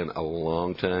means staying a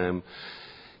long time,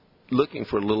 looking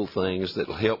for little things that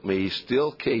will help me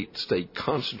still stay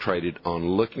concentrated on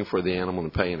looking for the animal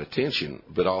and paying attention,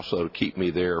 but also to keep me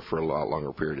there for a lot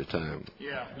longer period of time.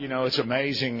 Yeah, you know, it's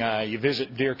amazing. You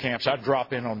visit deer camps. I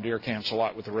drop in on deer camps a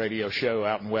lot with the radio show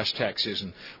out in West Texas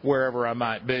and wherever I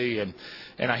might be, and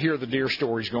I hear the deer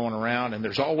stories going around, and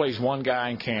there's always one guy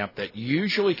in camp that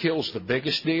usually kills the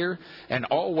biggest deer and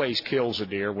always kills a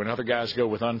deer when other guys go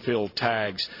with unfilled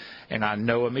tags. And I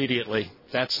know immediately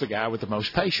that's the guy with the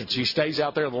most patience. He stays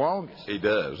out there the longest. He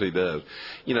does.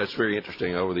 You know, it's very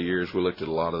interesting. Over the years, we looked at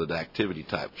a lot of the activity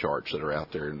type charts that are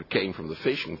out there, and it came from the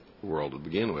fishing world to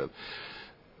begin with.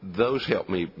 Those help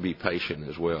me be patient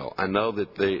as well. I know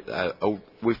that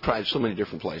we've tried so many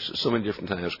different places, so many different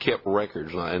times, kept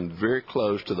records, and very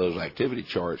close to those activity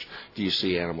charts do you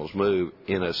see animals move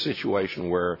in a situation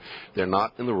where they're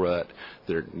not in the rut,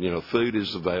 food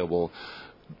is available.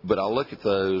 But I'll look at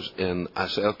those and I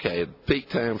say, okay, peak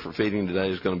time for feeding today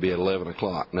is going to be at 11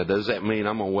 o'clock. Now, does that mean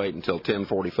I'm going to wait until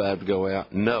 10:45 to go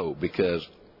out? No, because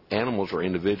animals are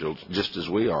individuals just as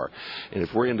we are. And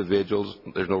if we're individuals,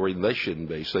 there's no reason they shouldn't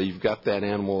be. So you've got that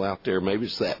animal out there. Maybe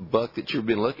it's that buck that you've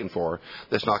been looking for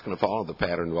that's not going to follow the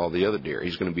pattern of all the other deer.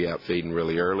 He's going to be out feeding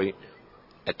really early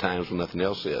at times when nothing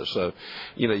else is. So,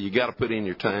 you got to put in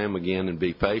your time again and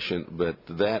be patient. But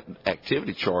that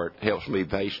activity chart helps me be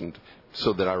patient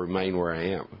so that I remain where I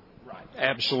am. Right.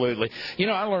 Absolutely.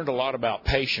 I learned a lot about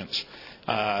patience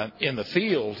in the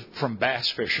field from bass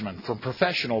fishermen, from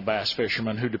professional bass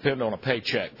fishermen who depend on a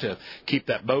paycheck to keep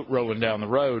that boat rolling down the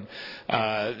road.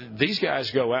 These guys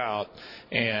go out,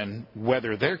 and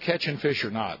whether they're catching fish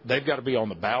or not, they've got to be on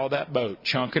the bow of that boat,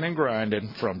 chunking and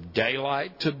grinding from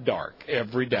daylight to dark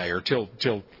every day, or till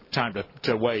time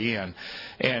to weigh in.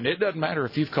 And it doesn't matter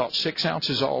if you've caught 6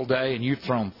 ounces all day and you've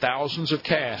thrown thousands of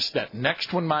casts, that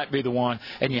next one might be the one,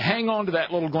 and you hang on to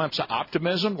that little glimpse of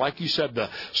optimism, like you said, the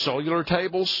cellular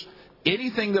tables.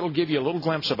 Anything that'll give you a little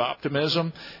glimpse of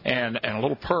optimism and a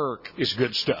little perk is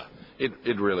good stuff.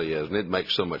 It really is, and it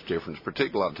makes so much difference,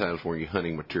 particularly a lot of times when you're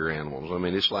hunting mature animals. I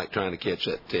mean, it's like trying to catch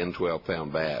that 10,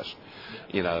 12-pound bass.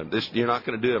 You're not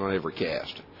going to do it on every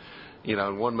cast.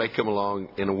 And one may come along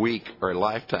in a week or a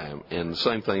lifetime. And the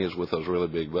same thing is with those really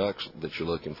big bucks that you're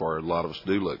looking for. A lot of us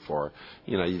do look for.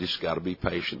 You just got to be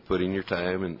patient, put in your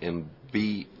time, and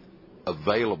be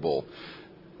available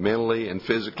mentally and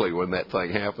physically when that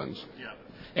thing happens. Yeah.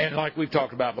 And like we've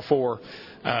talked about before,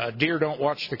 deer don't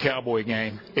watch the cowboy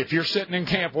game. If you're sitting in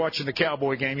camp watching the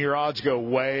cowboy game, your odds go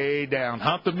way down.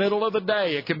 Hunt the middle of the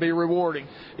day. It can be rewarding.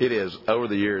 It is. Over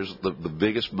the years, the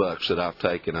biggest bucks that I've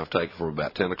taken from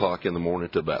about 10 o'clock in the morning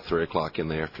to about 3 o'clock in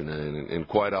the afternoon. And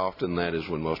quite often that is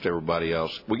when most everybody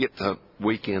else, we get to hunt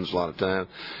weekends a lot of time.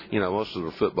 Most of them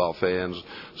are football fans.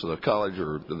 So the college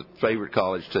or the favorite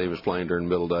college team is playing during the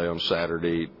middle of the day on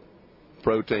Saturday.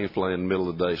 Pro teams playing in the middle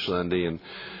of the day Sunday. And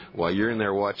while you're in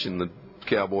there watching the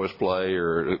Cowboys play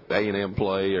or A&M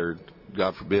play or,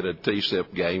 God forbid, a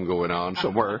T-SIP game going on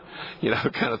somewhere,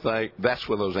 kind of thing, that's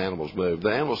when those animals move. The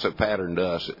animals have patterned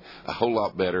us a whole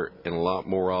lot better and a lot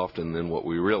more often than what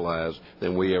we realize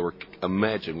than we ever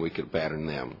imagined we could pattern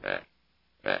them.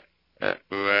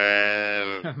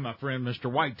 My friend Mr.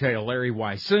 Whitetail, Larry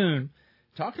Weissoon,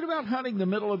 talking about hunting the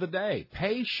middle of the day.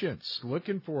 Patience,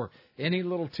 looking for any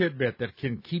little tidbit that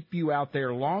can keep you out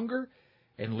there longer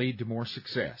and lead to more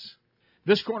success.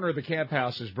 This corner of the Camp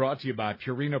House is brought to you by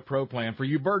Purina Pro Plan. For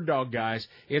you bird dog guys,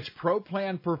 it's Pro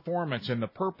Plan Performance in the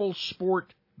purple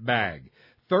sport bag.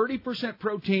 30%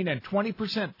 protein and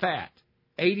 20% fat.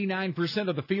 89%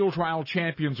 of the field trial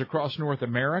champions across North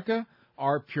America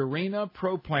are Purina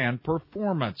Pro Plan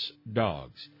Performance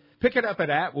dogs. Pick it up at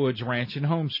Atwood's Ranch and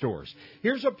Home Stores.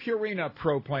 Here's a Purina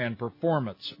Pro Plan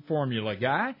Performance formula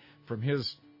guy from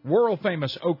his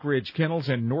world-famous Oak Ridge Kennels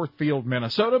in Northfield,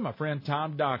 Minnesota, my friend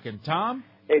Tom Dockin. Tom?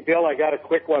 Hey, Bill, I got a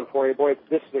quick one for you. Boy,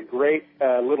 this is a great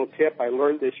little tip. I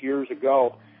learned this years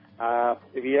ago. Have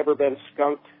you ever been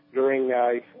skunked during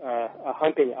a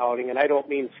hunting outing? And I don't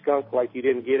mean skunk like you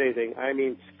didn't get anything. I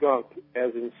mean skunk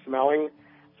as in smelling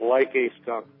like a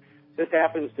skunk. This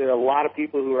happens to a lot of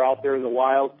people who are out there in the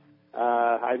wild.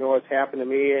 I know it's happened to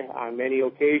me on many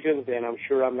occasions, and I'm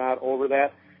sure I'm not over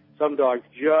that. Some dogs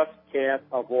just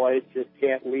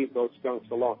can't leave those skunks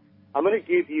alone. I'm going to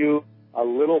give you a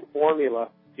little formula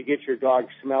to get your dog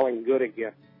smelling good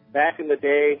again. Back in the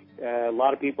day, a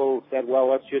lot of people said,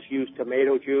 well, let's just use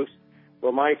tomato juice.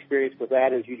 Well, my experience with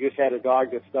that is you just had a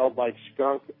dog that smelled like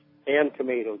skunk and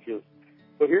tomato juice.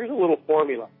 So here's a little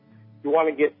formula. You want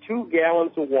to get 2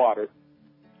 gallons of water,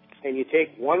 and you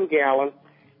take 1 gallon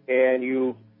and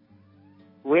you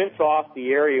rinse off the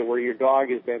area where your dog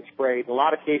has been sprayed. In a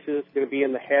lot of cases, it's going to be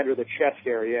in the head or the chest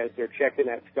area as they're checking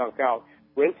that skunk out.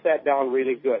 Rinse that down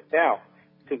really good. Now,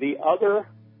 to the other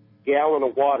gallon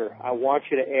of water, I want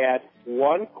you to add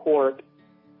 1 quart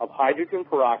of hydrogen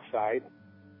peroxide,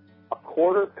 a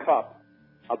 1/4 cup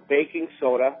of baking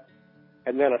soda,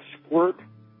 and then a squirt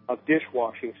of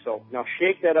dishwashing soap. Now,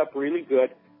 shake that up really good.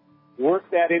 Work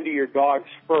that into your dog's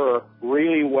fur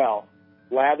really well.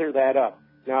 Lather that up.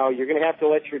 Now, you're going to have to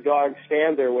let your dog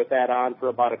stand there with that on for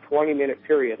about a 20-minute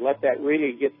period. Let that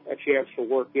really get a chance to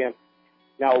work in.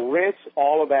 Now, rinse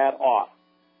all of that off.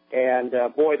 And,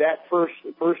 boy, that first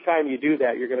time you do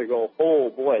that, you're going to go, oh,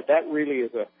 boy, that really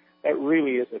is a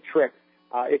trick.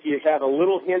 If you have a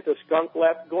little hint of skunk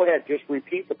left, go ahead, just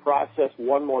repeat the process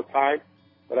one more time.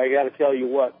 But I got to tell you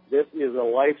what, this is a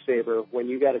lifesaver when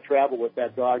you got to travel with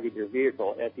that dog in your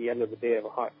vehicle at the end of the day of a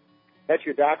hunt. That's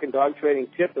your Dokken Dog Training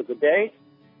tip of the day.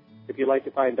 If you'd like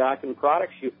to find Dokken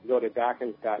products, you can go to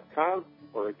Dokken.com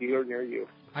or a dealer near you.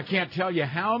 I can't tell you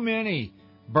how many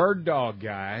bird dog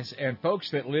guys and folks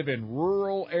that live in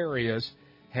rural areas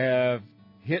have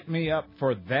hit me up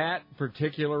for that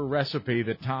particular recipe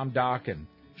that Tom Dokken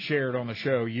shared on the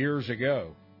show years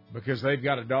ago, because they've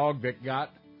got a dog that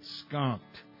got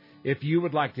skunked. If you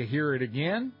would like to hear it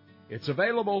again, it's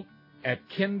available at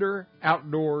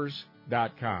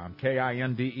kinderoutdoors.com,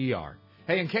 Kinder.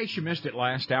 Hey, in case you missed it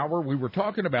last hour, we were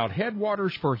talking about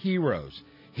Headwaters for Heroes,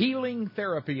 healing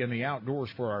therapy in the outdoors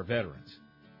for our veterans.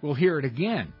 We'll hear it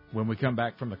again when we come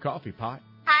back from the coffee pot.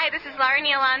 Hi, this is Laura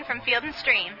Nealon from Field &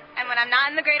 Stream, and when I'm not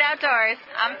in the great outdoors,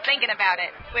 I'm thinking about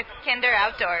it with Kinder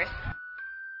Outdoors.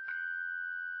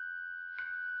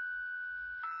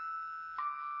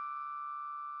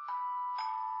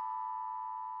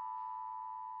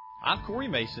 I'm Corey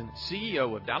Mason,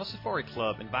 CEO of Dallas Safari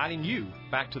Club, inviting you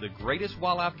back to the greatest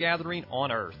wildlife gathering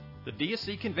on earth. The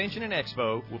DSC Convention and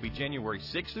Expo will be January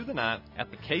 6th through the 9th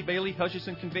at the Kay Bailey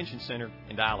Hutchison Convention Center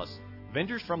in Dallas.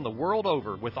 Vendors from the world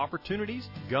over with opportunities,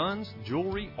 guns,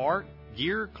 jewelry, art,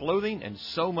 gear, clothing, and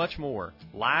so much more.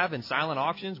 Live and silent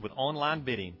auctions with online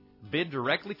bidding. Bid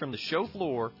directly from the show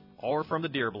floor or from the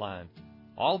deer blind.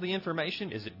 All the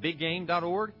information is at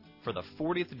biggame.org for the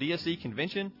 40th DSC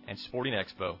Convention and Sporting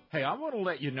Expo. Hey, I want to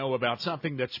let you know about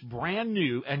something that's brand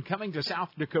new and coming to South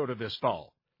Dakota this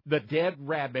fall. The Dead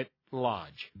Rabbit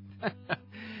Lodge.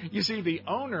 You see, the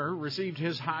owner received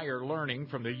his higher learning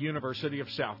from the University of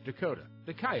South Dakota,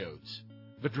 the Coyotes.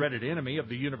 The dreaded enemy of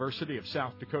the University of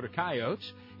South Dakota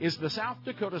Coyotes is the South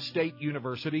Dakota State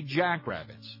University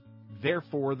Jackrabbits.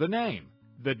 Therefore, the name,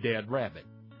 the Dead Rabbit.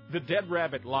 The Dead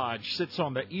Rabbit Lodge sits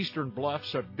on the eastern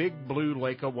bluffs of Big Blue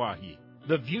Lake Oahe.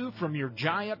 The view from your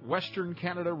giant Western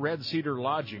Canada Red Cedar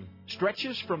lodging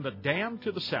stretches from the dam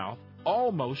to the south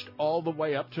almost all the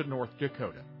way up to North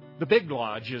Dakota. The Big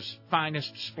Lodge is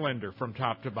finest splendor from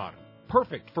top to bottom,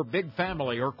 perfect for big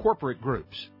family or corporate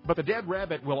groups. But the Dead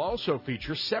Rabbit will also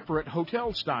feature separate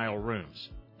hotel-style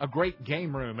rooms, a great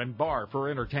game room and bar for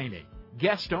entertaining,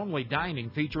 guest-only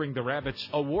dining featuring the Rabbit's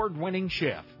award-winning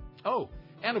chef. Oh,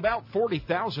 and about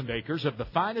 40,000 acres of the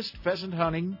finest pheasant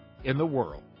hunting in the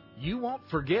world. You won't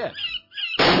forget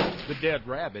the Dead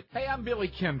Rabbit. Hey, I'm Billy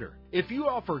Kinder. If you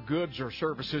offer goods or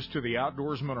services to the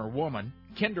outdoorsman or woman,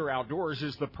 Kinder Outdoors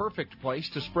is the perfect place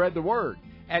to spread the word.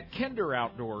 At Kinder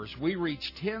Outdoors, we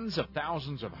reach tens of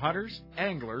thousands of hunters,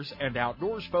 anglers, and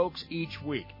outdoors folks each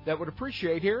week that would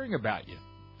appreciate hearing about you.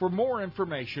 For more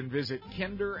information, visit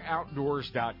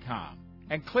kinderoutdoors.com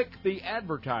and click the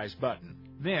Advertise button.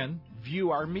 Then,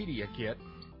 view our media kit.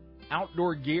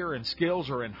 Outdoor gear and skills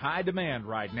are in high demand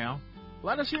right now.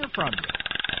 Let us hear from you.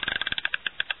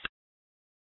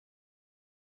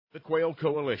 The Quail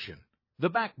Coalition, the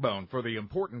backbone for the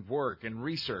important work and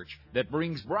research that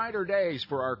brings brighter days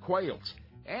for our quails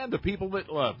and the people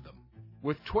that love them.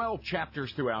 With 12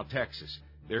 chapters throughout Texas,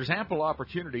 there's ample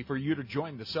opportunity for you to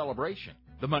join the celebration.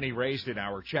 The money raised in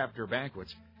our chapter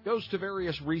banquets goes to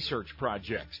various research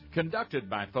projects conducted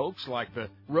by folks like the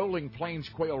Rolling Plains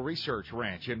Quail Research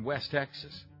Ranch in West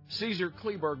Texas, Caesar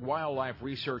Kleberg Wildlife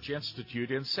Research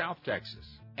Institute in South Texas,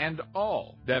 and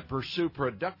all that pursue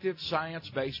productive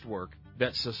science-based work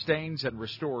that sustains and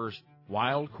restores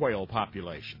wild quail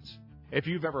populations. If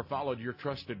you've ever followed your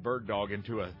trusted bird dog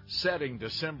into a setting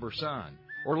December sun,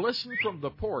 or listened from the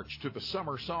porch to the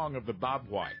summer song of the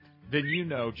bobwhite, then you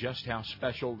know just how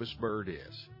special this bird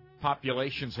is.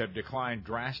 Populations have declined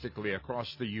drastically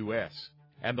across the U.S.,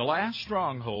 and the last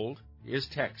stronghold is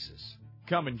Texas.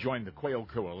 Come and join the Quail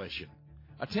Coalition.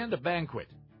 Attend a banquet.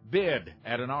 Bid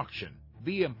at an auction.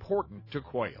 Be important to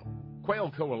quail.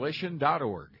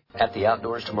 QuailCoalition.org. At the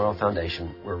Outdoors Tomorrow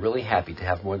Foundation, we're really happy to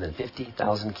have more than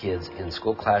 50,000 kids in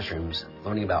school classrooms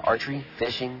learning about archery,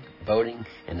 fishing, boating,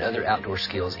 and other outdoor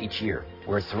skills each year.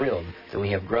 We're thrilled that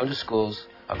we have grown to schools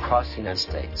across the United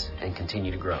States and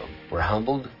continue to grow. We're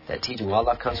humbled that teaching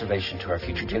wildlife conservation to our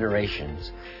future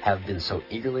generations have been so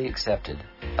eagerly accepted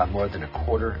by more than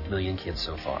 250,000 kids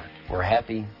so far. We're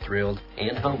happy, thrilled,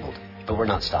 and humbled But we're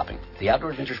not stopping. The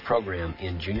Outdoor Adventures program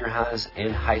in junior highs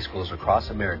and high schools across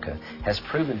America has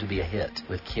proven to be a hit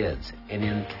with kids, and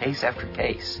in case after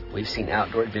case, we've seen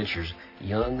Outdoor Adventures'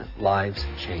 young lives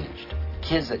changed.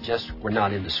 Kids that just were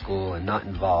not into school and not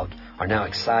involved are now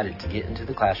excited to get into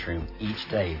the classroom each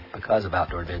day because of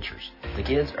Outdoor Adventures. The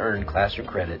kids earn classroom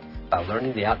credit by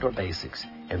learning the outdoor basics,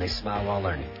 and they smile while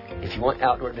learning. If you want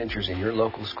Outdoor Adventures in your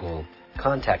local school,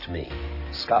 contact me,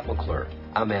 Scott McClure.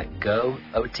 I'm at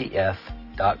gootf.com.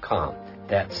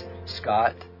 That's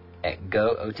Scott at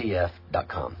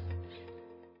gootf.com.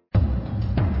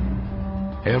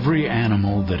 Every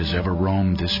animal that has ever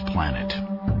roamed this planet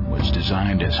was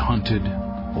designed as hunted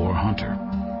or hunter,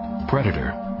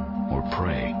 predator or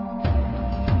prey.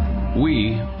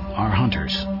 We are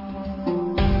hunters.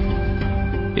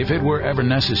 If it were ever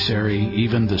necessary,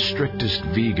 even the strictest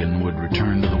vegan would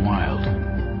return to the wild,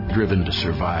 driven to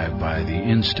survive by the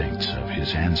instincts of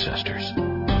his ancestors.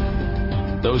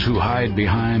 Those who hide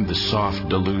behind the soft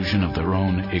delusion of their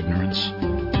own ignorance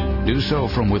do so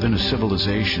from within a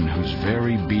civilization whose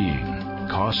very being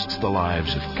costs the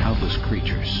lives of countless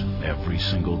creatures every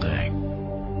single day.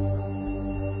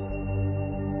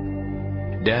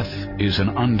 Death is an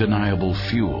undeniable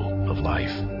fuel of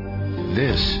life.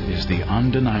 This is the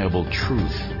undeniable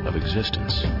truth of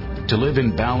existence. To live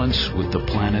in balance with the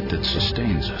planet that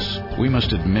sustains us, we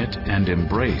must admit and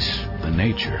embrace the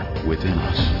nature within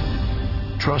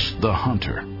us. Trust the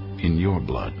hunter in your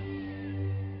blood.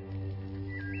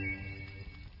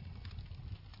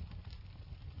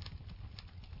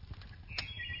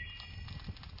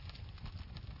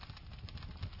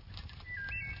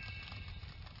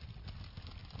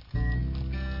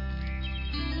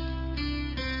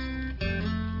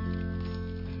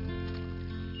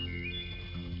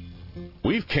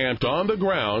 We've camped on the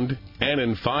ground and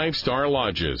in five-star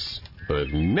lodges, but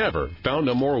never found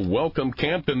a more welcome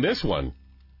camp than this one,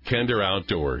 Kinder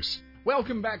Outdoors.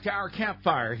 Welcome back to our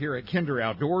campfire here at Kinder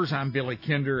Outdoors. I'm Billy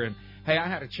Kinder, and hey, I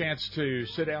had a chance to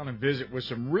sit down and visit with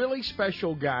some really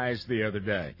special guys the other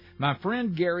day. My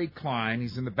friend Gary Klein,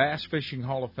 he's in the Bass Fishing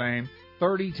Hall of Fame,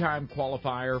 30-time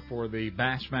qualifier for the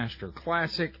Bassmaster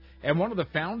Classic, and one of the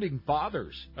founding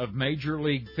fathers of Major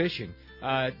League Fishing.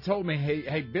 Told me,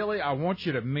 hey, Billy, I want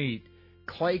you to meet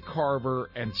Clay Carver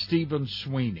and Stephen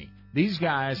Sweeney. These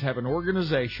guys have an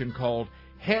organization called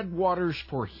Headwaters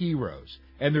for Heroes,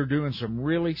 and they're doing some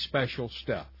really special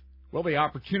stuff. Well, the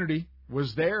opportunity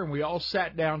was there, and we all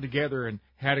sat down together and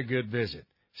had a good visit.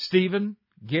 Stephen,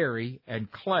 Gary,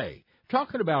 and Clay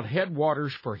talking about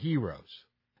Headwaters for Heroes.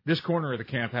 This corner of the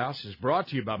camp house is brought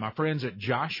to you by my friends at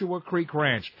Joshua Creek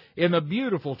Ranch in the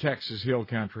beautiful Texas Hill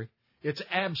Country. It's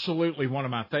absolutely one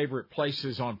of my favorite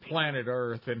places on planet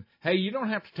Earth. And, hey, you don't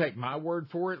have to take my word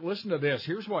for it. Listen to this.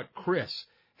 Here's what Chris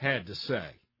had to say.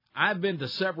 I've been to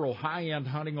several high-end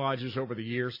hunting lodges over the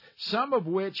years, some of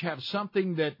which have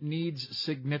something that needs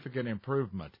significant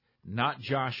improvement. Not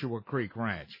Joshua Creek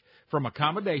Ranch. From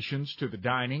accommodations to the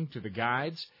dining to the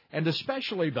guides, and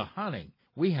especially the hunting,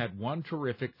 we had one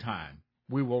terrific time.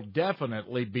 We will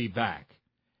definitely be back.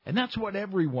 And that's what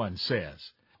everyone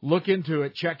says. Look into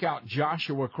it. Check out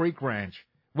Joshua Creek Ranch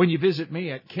when you visit me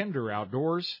at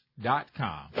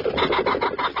kinderoutdoors.com.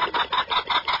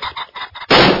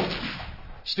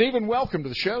 Stephen, welcome to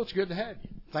the show. It's good to have you.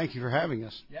 Thank you for having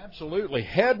us. Yeah, absolutely.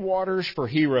 Headwaters for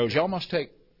Heroes. Y'all must take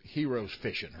heroes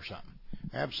fishing or something.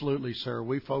 Absolutely, sir.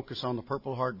 We focus on the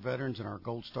Purple Heart veterans and our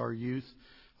Gold Star youth,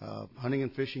 hunting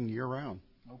and fishing year-round.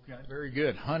 Okay, very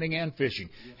good. Hunting and fishing.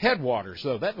 Headwaters,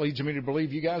 though, that leads me to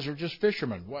believe you guys are just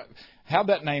fishermen. How'd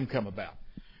that name come about?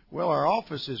 Well, our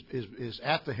office is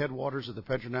at the headwaters of the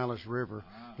Pedernales River,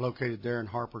 located there in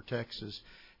Harper, Texas.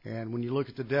 And when you look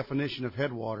at the definition of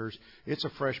headwaters, it's a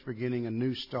fresh beginning, a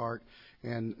new start.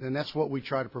 And that's what we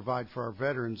try to provide for our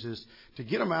veterans, is to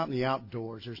get them out in the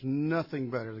outdoors. There's nothing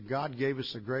better. God gave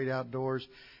us the great outdoors,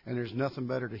 and there's nothing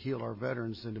better to heal our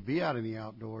veterans than to be out in the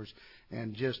outdoors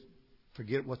and just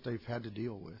forget what they've had to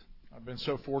deal with. I've been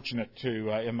so fortunate to,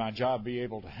 in my job, be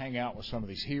able to hang out with some of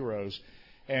these heroes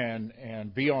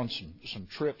and be on some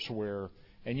trips where,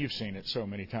 and you've seen it so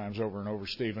many times over and over,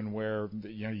 Stephen, where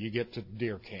you get to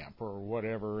deer camp or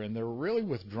whatever, and they're really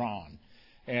withdrawn.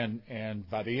 And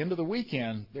by the end of the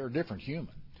weekend, they're a different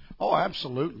human. Oh,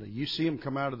 absolutely. You see them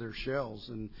come out of their shells,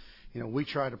 and we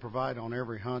try to provide on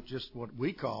every hunt just what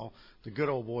we call the good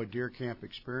old boy deer camp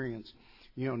experience.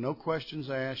 No questions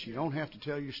asked. You don't have to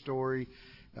tell your story.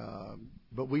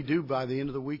 But we do, by the end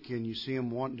of the weekend, you see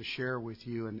them wanting to share with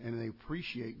you, and they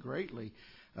appreciate greatly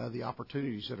the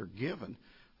opportunities that are given.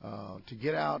 to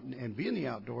get out and be in the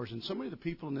outdoors. And so many of the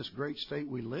people in this great state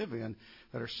we live in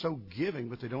that are so giving,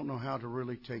 but they don't know how to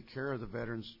really take care of the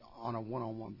veterans on a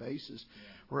one-on-one basis.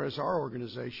 Whereas our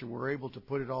organization, we're able to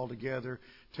put it all together,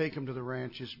 take them to the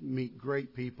ranches, meet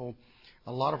great people.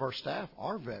 A lot of our staff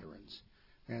are veterans.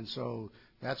 And so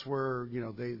that's where,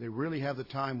 they really have the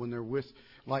time when they're with,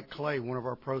 like Clay, one of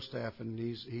our pro staff, and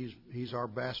he's our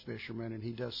bass fisherman, and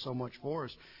he does so much for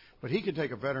us. But he can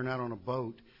take a veteran out on a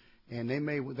boat, and they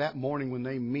may, that morning when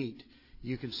they meet,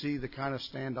 you can see the kind of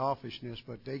standoffishness,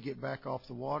 but they get back off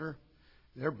the water,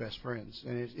 they're best friends.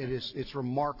 And it's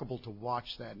remarkable to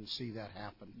watch that and see that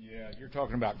happen. Yeah, you're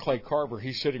talking about Clay Carver.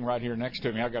 He's sitting right here next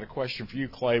to me. I've got a question for you,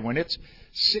 Clay. When it's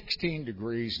 16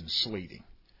 degrees and sleeting,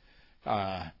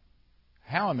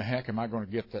 how in the heck am I going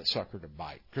to get that sucker to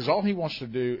bite? Because all he wants to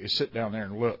do is sit down there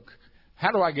and look.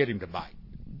 How do I get him to bite?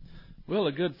 Well,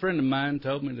 a good friend of mine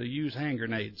told me to use hand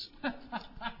grenades.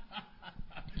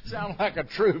 Sound like a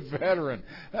true veteran.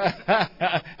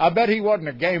 I bet he wasn't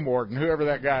a game warden, whoever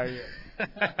that guy is.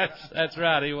 That's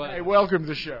right, he was. Hey, welcome to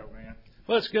the show, man.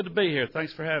 Well, it's good to be here.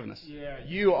 Thanks for having us. Yeah,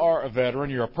 you are a veteran.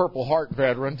 You're a Purple Heart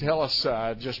veteran. Tell us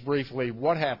just briefly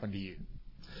what happened to you.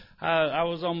 I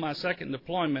was on my second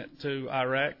deployment to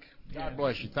Iraq. God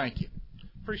bless you. Thank you.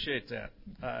 Appreciate that.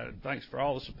 Thanks for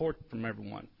all the support from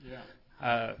everyone.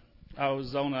 Yeah. I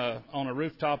was on a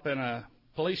rooftop in a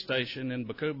police station in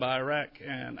Bakuba, Iraq,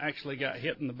 and actually got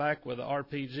hit in the back with an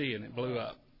RPG, and it blew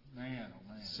up. Man, oh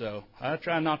man. So I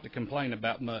try not to complain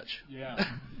about much. Yeah.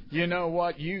 You know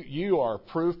what? You are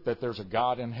proof that there's a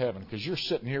God in heaven, because you're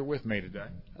sitting here with me today.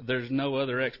 There's no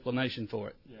other explanation for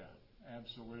it. Yeah,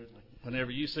 absolutely.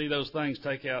 Whenever you see those things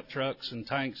take out trucks and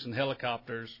tanks and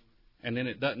helicopters, and then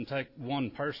it doesn't take one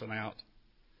person out,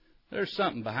 there's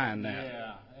something behind that.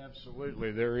 Yeah,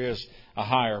 absolutely. There is a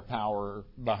higher power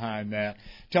behind that.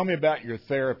 Tell me about your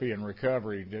therapy and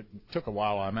recovery. It took a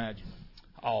while, I imagine.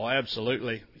 Oh,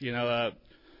 absolutely.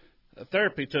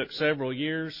 Therapy took several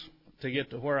years to get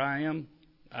to where I am.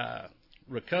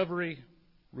 Recovery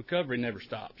never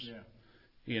stops.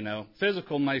 Yeah.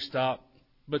 Physical may stop,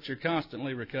 but you're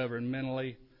constantly recovering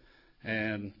mentally.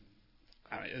 And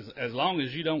as long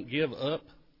as you don't give up,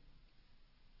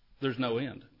 there's no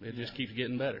end. It just keeps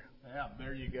getting better. Yeah,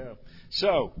 there you go.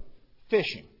 So,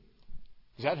 fishing.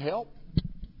 Does that help?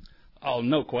 Oh,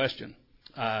 no question.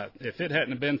 If it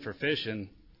hadn't been for fishing,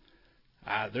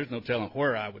 there's no telling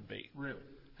where I would be. Really?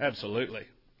 Absolutely.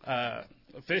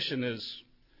 Fishing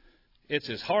it's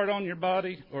as hard on your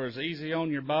body or as easy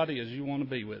on your body as you want to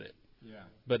be with it. Yeah.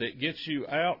 But it gets you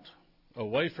out,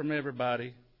 away from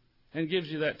everybody, and gives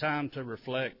you that time to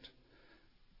reflect.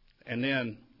 And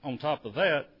then on top of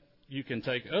that, you can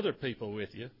take other people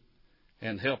with you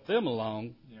and help them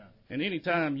along. Yeah. And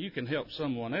anytime you can help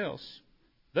someone else,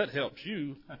 that helps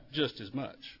you just as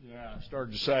much. Yeah, I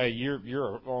started to say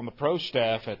you're on the pro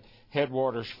staff at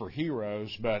Headwaters for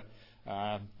Heroes, but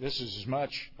this is as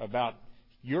much about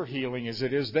your healing as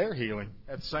it is their healing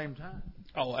at the same time.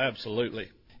 Oh, absolutely.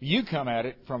 You come at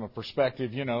it from a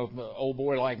perspective, the old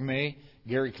boy like me,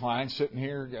 Gary Klein sitting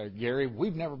here. Gary,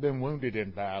 we've never been wounded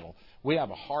in battle. We have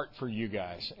a heart for you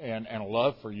guys and a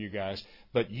love for you guys,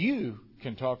 but you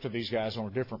can talk to these guys on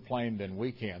a different plane than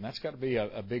we can. That's got to be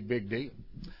a big, big deal.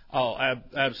 Oh,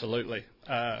 absolutely.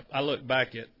 I look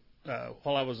back at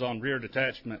while I was on rear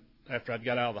detachment after I'd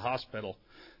got out of the hospital,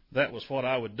 that was what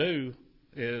I would do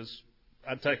is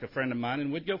I'd take a friend of mine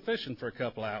and we'd go fishing for a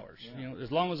couple hours. Yeah.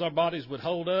 As long as our bodies would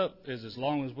hold up is as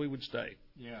long as we would stay.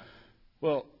 Yeah.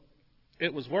 Well,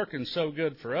 it was working so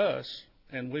good for us,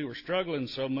 and we were struggling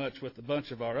so much with a bunch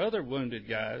of our other wounded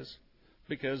guys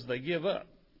because they give up.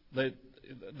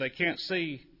 They can't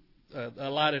see a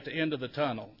light at the end of the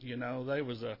tunnel. They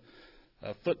was a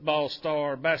football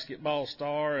star, basketball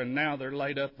star, and now they're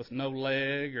laid up with no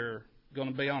leg or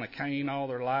going to be on a cane all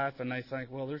their life, and they think,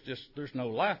 well, there's no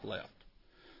life left.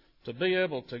 To be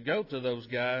able to go to those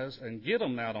guys and get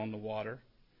them out on the water,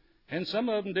 and some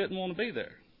of them didn't want to be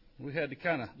there. We had to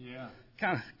kind of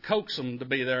coax them to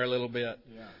be there a little bit.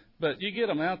 Yeah. But you get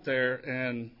them out there,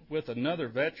 and with another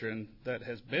veteran that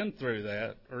has been through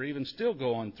that, or even still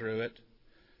going through it,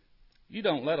 you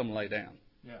don't let them lay down.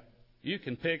 Yeah. You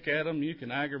can pick at them, you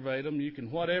can aggravate them, you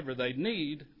can whatever they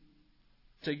need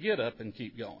to get up and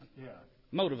keep going. Yeah.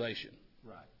 Motivation.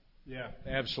 Right. Yeah,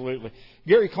 absolutely.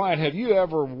 Gary Klein, have you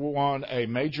ever won a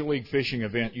Major League Fishing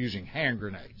event using hand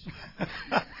grenades?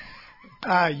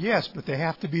 Yes, but they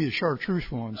have to be the chartreuse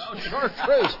ones. Oh,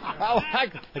 chartreuse. I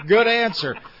like that. Good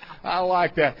answer. I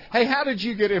like that. Hey, how did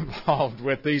you get involved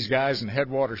with these guys in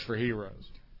Headwaters for Heroes?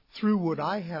 Through what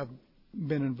I have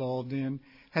been involved in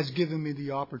has given me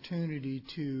the opportunity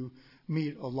to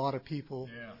meet a lot of people.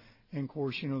 And, of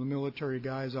course, the military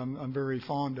guys I'm very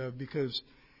fond of, because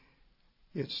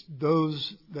it's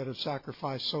those that have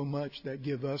sacrificed so much that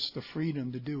give us the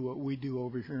freedom to do what we do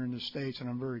over here in the States, and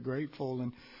I'm very grateful.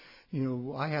 And,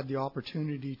 I had the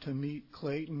opportunity to meet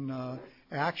Clayton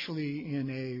actually in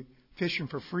a Fishing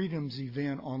for Freedoms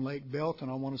event on Lake Belton,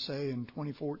 I want to say in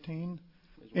 2014.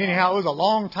 Anyhow, it was a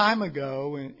long time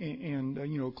ago,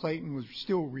 and Clayton was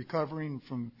still recovering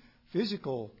from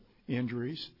physical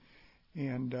injuries.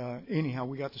 And anyhow,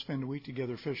 we got to spend a week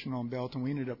together fishing on Belton. We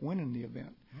ended up winning the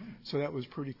event. So that was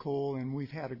pretty cool, and we've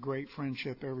had a great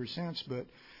friendship ever since. But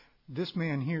this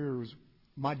man here was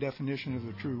my definition of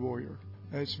a true warrior.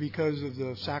 It's because of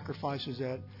the sacrifices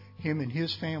that him and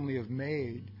his family have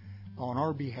made on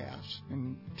our behalf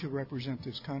and to represent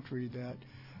this country that,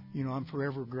 I'm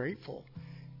forever grateful.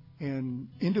 And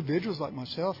individuals like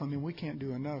myself, we can't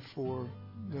do enough for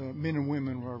the men and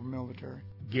women of our military.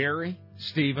 Gary,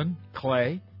 Stephen,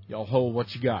 Clay, y'all hold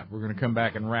what you got. We're going to come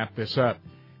back and wrap this up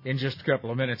in just a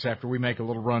couple of minutes after we make a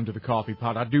little run to the coffee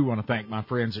pot. I do want to thank my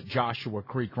friends at Joshua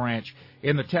Creek Ranch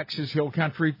in the Texas Hill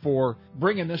Country for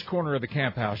bringing this corner of the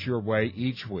camp house your way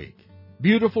each week.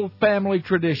 Beautiful family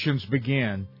traditions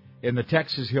begin in the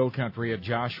Texas Hill Country at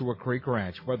Joshua Creek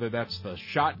Ranch, whether that's the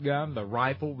shotgun, the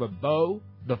rifle, the bow,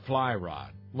 the fly rod.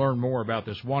 Learn more about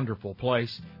this wonderful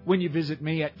place when you visit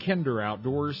me at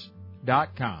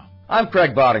kinderoutdoors.com. I'm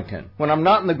Craig Boddington. When I'm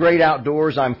not in the great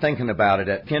outdoors, I'm thinking about it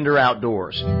at Kinder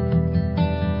Outdoors.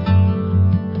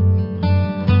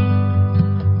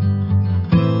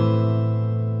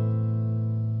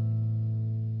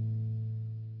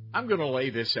 I'm going to lay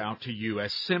this out to you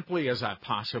as simply as I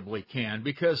possibly can,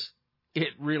 because it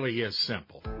really is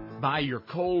simple. Buy your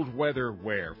cold weather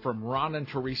wear from Ron and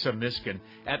Teresa Miskin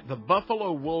at the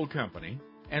Buffalo Wool Company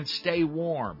and stay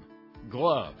warm.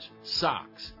 Gloves,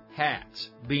 socks,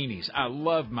 hats, beanies. I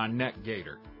love my neck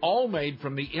gaiter. All made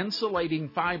from the insulating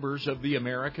fibers of the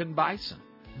American bison.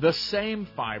 The same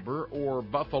fiber or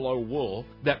buffalo wool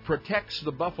that protects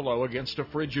the buffalo against a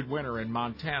frigid winter in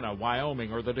Montana,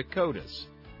 Wyoming, or the Dakotas.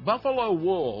 Buffalo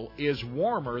wool is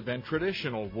warmer than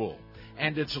traditional wool,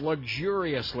 and it's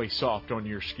luxuriously soft on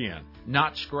your skin,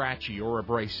 not scratchy or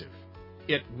abrasive.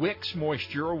 It wicks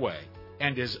moisture away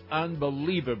and is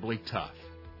unbelievably tough,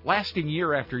 lasting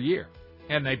year after year.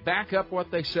 And they back up what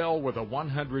they sell with a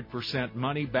 100%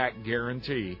 money-back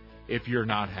guarantee if you're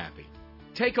not happy.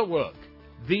 Take a look.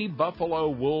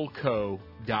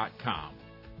 TheBuffaloWoolCo.com.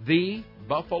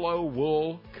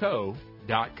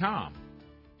 TheBuffaloWoolCo.com.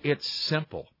 It's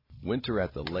simple. Winter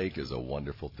at the lake is a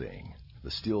wonderful thing. The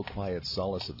still, quiet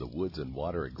solace of the woods and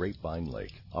water at Grapevine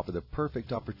Lake offer the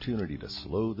perfect opportunity to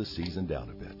slow the season down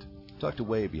a bit. Tucked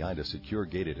away behind a secure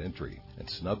gated entry and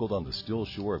snuggled on the still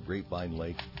shore of Grapevine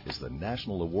Lake is the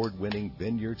national award-winning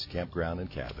Vineyards Campground and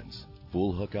Cabins.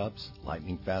 Full hookups,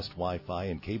 lightning-fast Wi-Fi,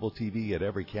 and cable TV at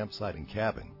every campsite and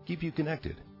cabin keep you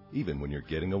connected, even when you're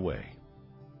getting away.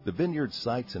 The Vineyard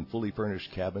sites and fully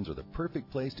furnished cabins are the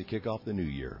perfect place to kick off the new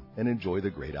year and enjoy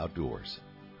the great outdoors.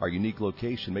 Our unique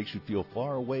location makes you feel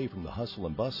far away from the hustle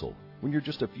and bustle when you're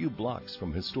just a few blocks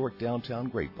from historic downtown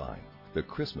Grapevine, the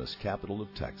Christmas capital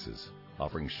of Texas,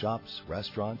 offering shops,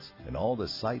 restaurants, and all the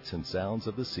sights and sounds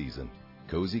of the season.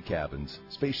 Cozy cabins,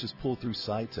 spacious pull-through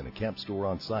sites, and a camp store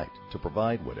on site to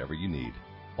provide whatever you need.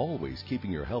 Always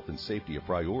keeping your health and safety a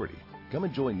priority. Come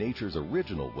enjoy nature's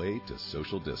original way to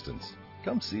social distance.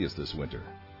 Come see us this winter.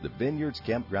 The Vineyards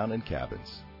Campground and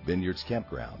Cabins.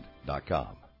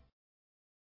 VineyardsCampground.com.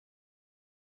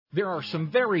 There are some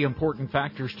very important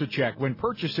factors to check when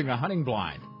purchasing a hunting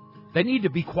blind. They need to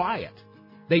be quiet.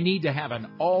 They need to have an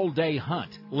all-day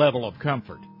hunt level of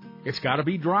comfort. It's got to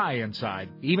be dry inside,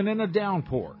 even in a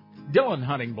downpour. Dillon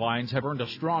hunting blinds have earned a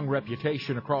strong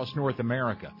reputation across North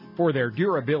America for their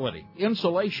durability,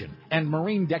 insulation, and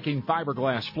marine decking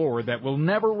fiberglass floor that will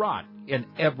never rot in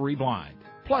every blind.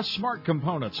 Plus smart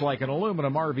components like an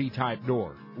aluminum RV-type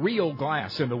door, real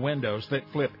glass in the windows that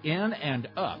flip in and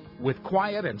up with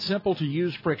quiet and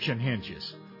simple-to-use friction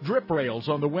hinges, drip rails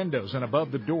on the windows and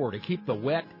above the door to keep the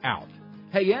wet out.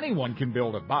 Hey, anyone can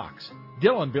build a box.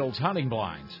 Dillon builds hunting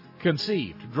blinds,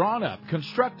 conceived, drawn up,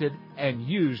 constructed, and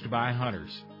used by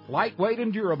hunters. Lightweight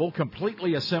and durable,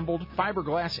 completely assembled,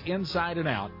 fiberglass inside and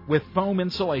out with foam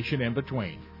insulation in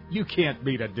between. You can't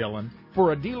beat a Dillon.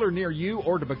 For a dealer near you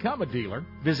or to become a dealer,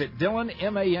 visit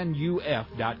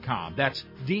DillonManuf.com. That's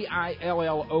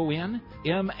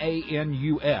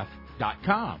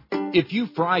DillonManuf.com. If you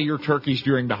fry your turkeys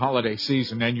during the holiday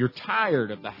season and you're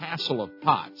tired of the hassle of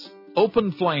pots,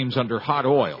 open flames under hot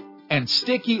oil, and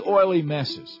sticky, oily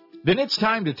messes, then it's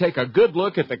time to take a good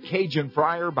look at the Cajun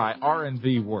Fryer by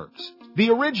R&V Works. The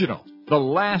original the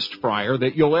last fryer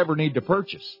that you'll ever need to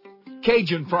purchase.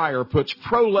 Cajun Fryer puts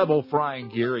pro-level frying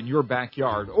gear in your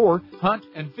backyard or hunt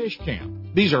and fish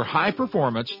camp. These are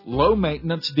high-performance,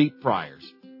 low-maintenance deep fryers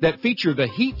that feature the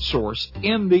heat source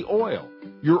in the oil.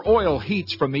 Your oil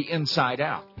heats from the inside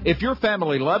out. If your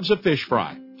family loves a fish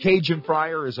fry, Cajun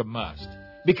Fryer is a must.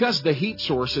 Because the heat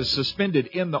source is suspended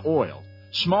in the oil,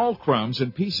 small crumbs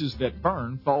and pieces that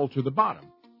burn fall to the bottom.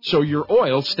 So your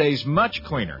oil stays much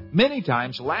cleaner, many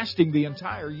times lasting the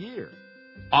entire year.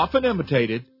 Often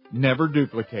imitated, never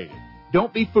duplicated.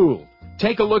 Don't be fooled.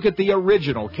 Take a look at the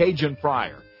original Cajun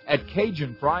Fryer at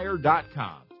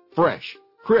CajunFryer.com. Fresh,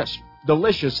 crisp,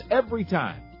 delicious every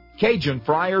time.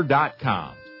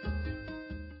 CajunFryer.com.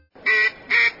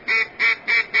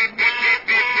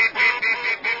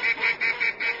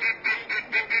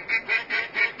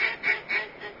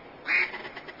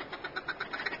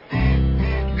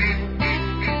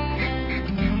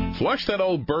 Flush that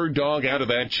old bird dog out of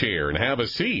that chair and have a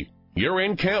seat. You're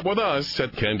in camp with us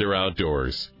at Kinder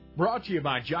Outdoors. Brought to you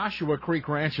by Joshua Creek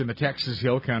Ranch in the Texas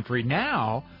Hill Country,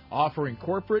 now offering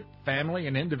corporate, family,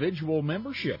 and individual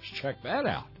memberships. Check that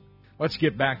out. Let's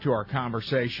get back to our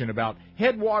conversation about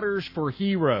Headwaters for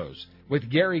Heroes with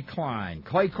Gary Klein,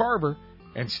 Clay Carver,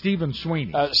 and Stephen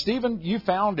Sweeney. Stephen, you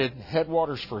founded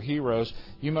Headwaters for Heroes.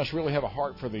 You must really have a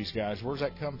heart for these guys. Where's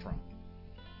that come from?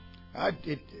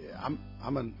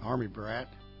 I'm an Army brat.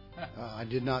 I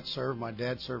did not serve. My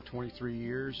dad served 23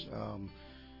 years.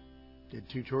 Did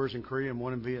 2 tours in Korea and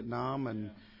 1 in Vietnam.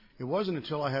 And it wasn't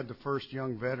until I had the first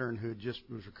young veteran who just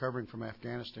was recovering from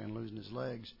Afghanistan, losing his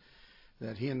legs,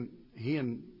 that he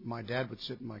and my dad would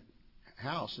sit in my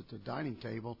house at the dining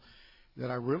table,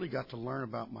 that I really got to learn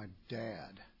about my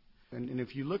dad. And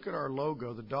if you look at our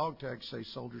logo, the dog tags say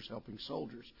Soldiers Helping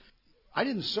Soldiers. I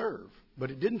didn't serve,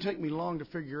 but it didn't take me long to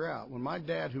figure out when my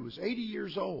dad, who was 80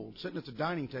 years old, sitting at the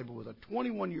dining table with a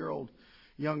 21-year-old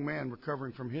young man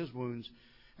recovering from his wounds,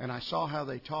 and I saw how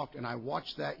they talked, and I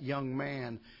watched that young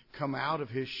man come out of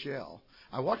his shell.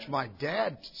 I watched my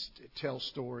dad tell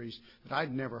stories that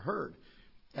I'd never heard.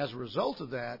 As a result of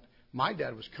that, my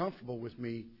dad was comfortable with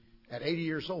me at 80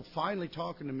 years old, finally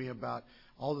talking to me about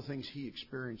all the things he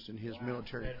experienced in his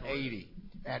military career.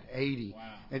 At 80.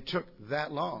 Wow. It took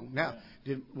that long. Now,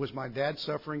 was my dad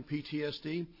suffering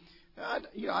PTSD?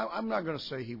 I'm not going to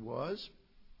say he was,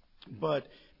 but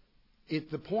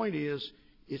the point is,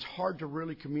 it's hard to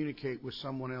really communicate with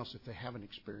someone else if they haven't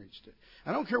experienced it.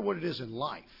 I don't care what it is in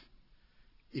life.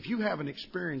 If you haven't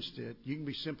experienced it, you can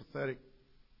be sympathetic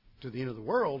to the end of the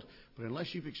world, but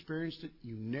unless you've experienced it,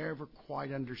 you never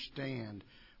quite understand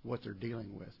what they're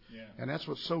dealing with. Yeah. And that's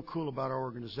what's so cool about our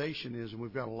organization is, and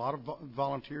we've got a lot of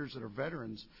volunteers that are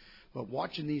veterans, but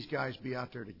watching these guys be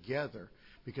out there together,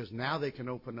 because now they can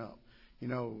open up.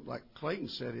 Like Clayton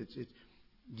said,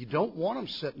 you don't want them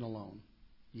sitting alone.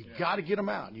 You got to get them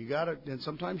out. And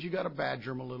sometimes you got to badger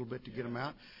them a little bit to get them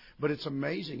out. But it's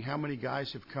amazing how many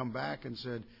guys have come back and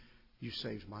said, "You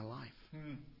saved my life."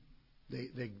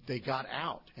 They got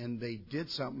out and they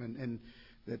did something, and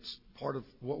that's part of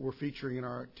what we're featuring in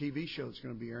our TV show that's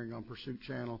going to be airing on Pursuit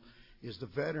Channel, is the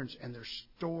veterans and their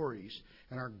stories.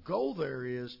 And our goal there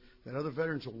is that other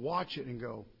veterans will watch it and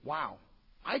go, "Wow,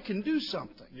 I can do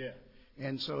something." Yeah.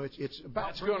 And so it's about...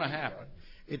 That's going to happen.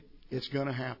 It's going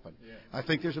to happen. Yeah. I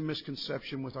think there's a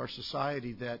misconception with our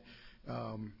society that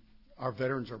our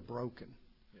veterans are broken.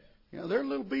 Yeah. They're a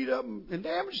little beat up and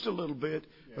damaged a little bit,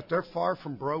 but they're far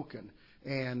from broken.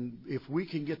 And if we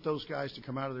can get those guys to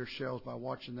come out of their shells by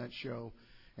watching that show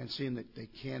and seeing that they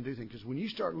can do things. Because when you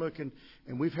start looking,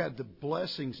 and we've had the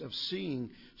blessings of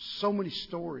seeing so many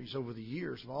stories over the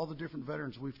years of all the different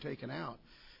veterans we've taken out,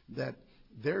 that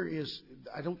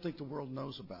I don't think the world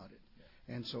knows about it.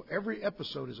 And so every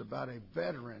episode is about a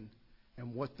veteran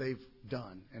and what they've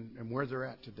done and where they're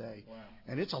at today. Wow.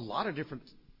 And it's a lot of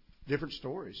different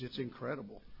stories. It's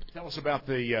incredible. Tell us about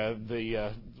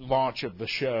the launch of the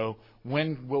show.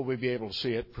 When will we be able to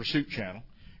see it? Pursuit Channel.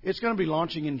 It's going to be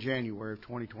launching in January of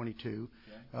 2022.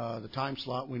 Okay. The time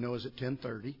slot we know is at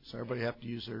 10:30, so everybody have to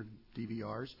use their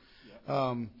DVRs.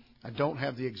 Yeah. I don't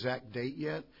have the exact date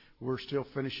yet. We're still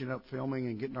finishing up filming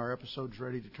and getting our episodes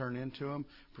ready to turn into them.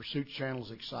 Pursuit Channel's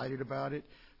excited about it.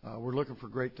 We're looking for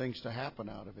great things to happen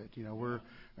out of it. We're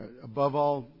above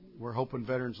all, we're hoping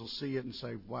veterans will see it and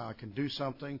say, "Wow, I can do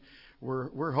something."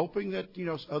 We're hoping that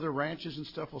other ranches and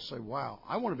stuff will say, "Wow,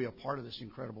 I want to be a part of this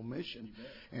incredible mission,"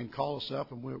 and call us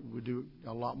up, and we'll do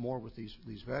a lot more with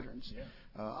these veterans. Yeah.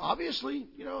 Obviously,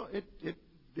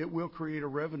 will create a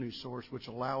revenue source which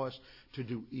allow us to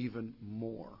do even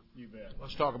more. You bet.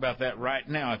 Let's talk about that right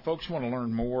now. If folks want to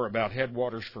learn more about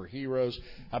Headwaters for Heroes,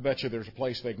 I bet you there's a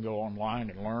place they can go online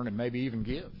and learn and maybe even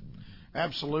give.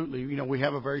 Absolutely. We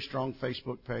have a very strong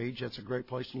Facebook page. That's a great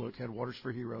place to look, Headwaters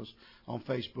for Heroes on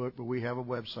Facebook. But we have a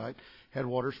website,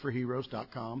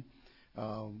 headwatersforheroes.com.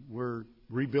 We're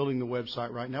rebuilding the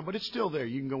website right now, but it's still there.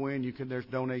 You can go in. There's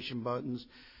donation buttons.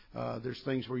 There's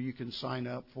things where you can sign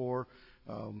up for,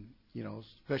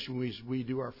 especially when we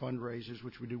do our fundraisers,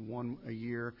 which we do one a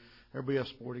year. There'll be a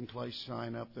sporting place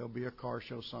sign up. There'll be a car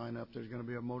show sign up. There's going to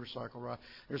be a motorcycle ride.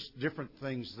 There's different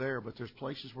things there, but there's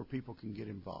places where people can get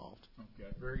involved. Okay,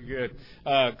 very good.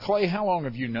 Clay, how long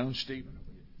have you known Stephen?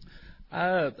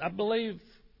 I believe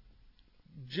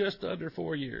just under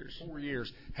 4 years. 4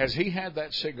 years. Has he had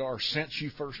that cigar since you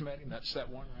first met him? That's that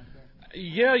one right there?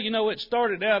 Yeah, it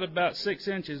started out about 6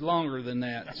 inches longer than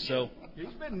that. So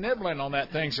he's been nibbling on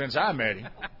that thing since I met him.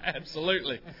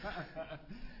 Absolutely.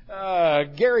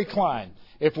 Gary Klein,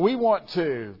 if we want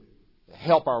to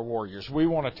help our warriors, we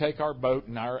want to take our boat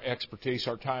and our expertise,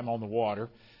 our time on the water,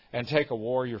 and take a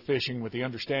warrior fishing with the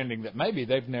understanding that maybe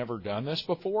they've never done this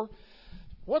before.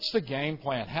 What's the game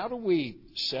plan? How do we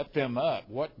set them up?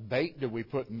 What bait do we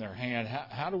put in their hand?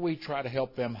 How do we try to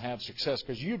help them have success?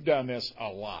 Because you've done this a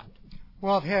lot.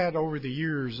 Well, I've had over the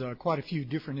years quite a few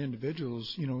different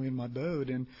individuals, in my boat,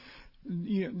 and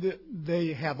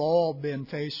they have all been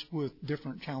faced with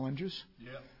different challenges.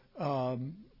 Yeah.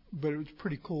 But it was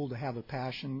pretty cool to have a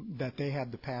passion, that they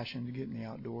have the passion to get in the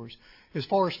outdoors. As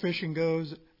far as fishing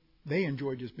goes, they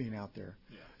enjoy just being out there.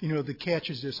 Yeah. The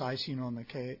catch is just icing on the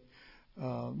cake.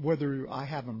 Whether I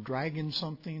have them dragging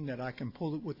something that I can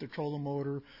pull it with the trolling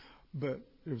motor, but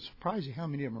it was surprising how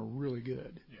many of them are really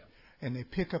good. Yeah. And they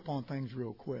pick up on things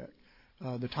real quick.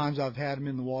 The times I've had them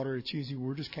in the water, it's easy.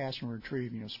 We're just catch and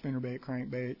retrieve, spinnerbait,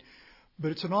 crankbait.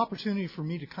 But it's an opportunity for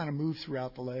me to kind of move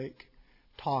throughout the lake,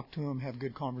 talk to them, have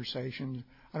good conversations.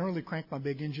 I don't really crank my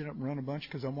big engine up and run a bunch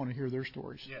because I want to hear their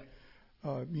stories. Yeah.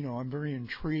 I'm very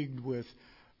intrigued with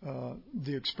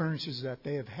the experiences that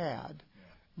they have had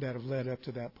that have led up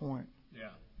to that point. Yeah.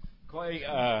 Clay,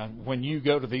 when you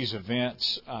go to these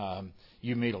events,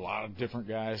 you meet a lot of different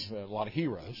guys, a lot of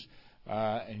heroes.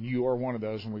 And you are one of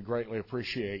those, and we greatly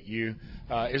appreciate you.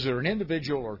 Is there an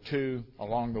individual or two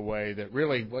along the way that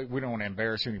really, we don't want to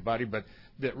embarrass anybody, but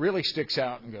that really sticks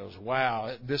out and goes,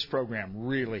 wow, this program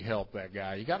really helped that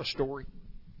guy? You got a story?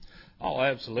 Oh,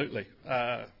 absolutely.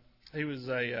 He was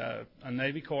a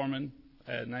Navy corpsman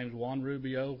named Juan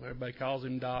Rubio. Everybody calls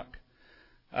him Doc.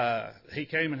 He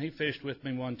came and he fished with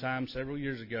me one time several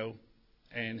years ago,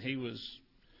 and he was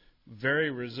very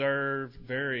reserved,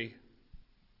 very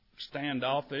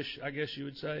standoffish, I guess you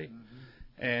would say.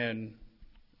 Mm-hmm. And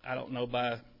I don't know,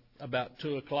 by about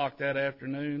 2 o'clock that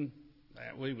afternoon,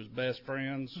 we was best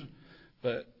friends.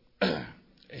 But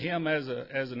him as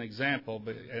an example,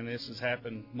 and this has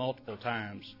happened multiple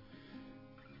times,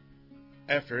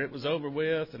 after it was over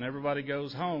with and everybody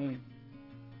goes home,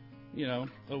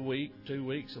 a week, 2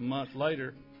 weeks, a month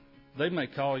later, they may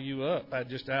call you up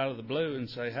just out of the blue and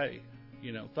say, hey,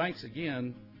 thanks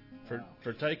again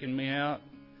for taking me out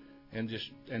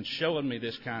and showing me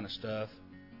this kind of stuff,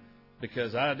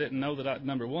 because I didn't know that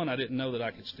number one, I didn't know that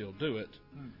I could still do it.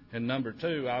 And number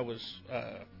two, I was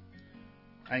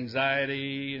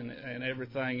anxiety and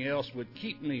everything else would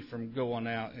keep me from going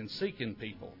out and seeking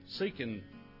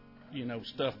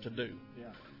stuff to do.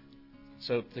 Yeah.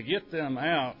 So to get them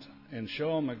out and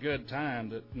show them a good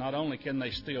time, that not only can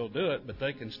they still do it, but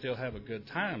they can still have a good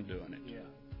time doing it. Yeah.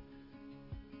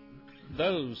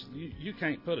 Those, you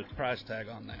can't put a price tag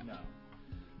on that.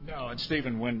 No, and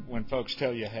Stephen, when folks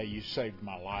tell you, hey, you saved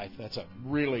my life, that's a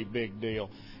really big deal.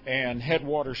 And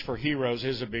Headwaters for Heroes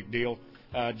is a big deal.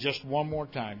 Just one more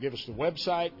time, give us the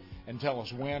website and tell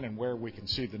us when and where we can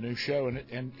see the new show.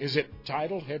 And is it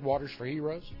titled Headwaters for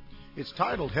Heroes? It's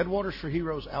titled Headwaters for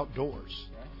Heroes Outdoors.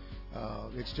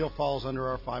 It still falls under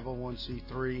our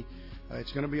 501c3.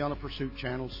 It's going to be on a Pursuit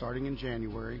channel starting in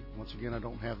January. Once again, I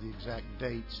don't have the exact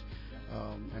dates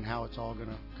and how it's all going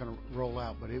to kind of roll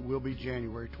out, but it will be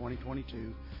January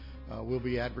 2022. We'll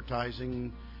be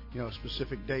advertising,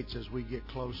 specific dates as we get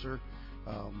closer.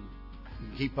 You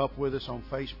can keep up with us on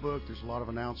Facebook. There's a lot of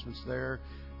announcements there.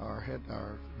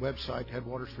 Our website,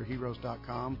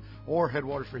 headwatersforheroes.com or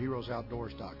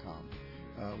headwatersforheroesoutdoors.com.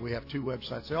 We have two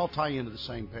websites. They all tie into the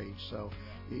same page, so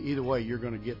either way, you're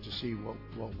going to get to see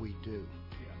what we do.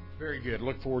 Very good.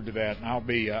 Look forward to that. And I'll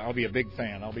be a big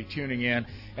fan. I'll be tuning in.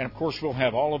 And, of course, we'll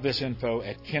have all of this info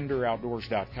at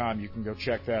kinderoutdoors.com. You can go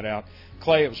check that out.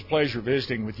 Clay, it was a pleasure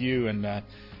visiting with you. And,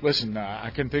 listen,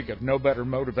 I can think of no better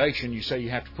motivation. You say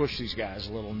you have to push these guys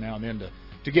a little now and then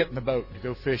to get in the boat, to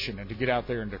go fishing, and to get out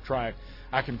there and to try it.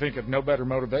 I can think of no better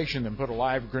motivation than put a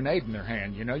live grenade in their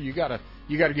hand. You know, you gotta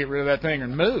get rid of that thing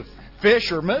and move.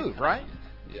 Fish or move, right?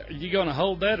 You going to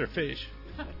hold that or fish?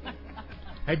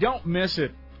 Hey, don't miss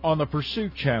it on the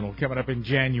Pursuit Channel coming up in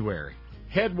January.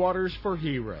 Headwaters for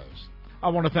Heroes. I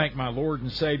want to thank my Lord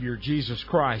and Savior, Jesus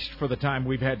Christ, for the time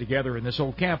we've had together in this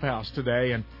old camp house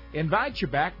today and invite you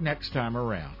back next time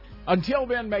around. Until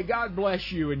then, may God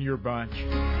bless you and your bunch.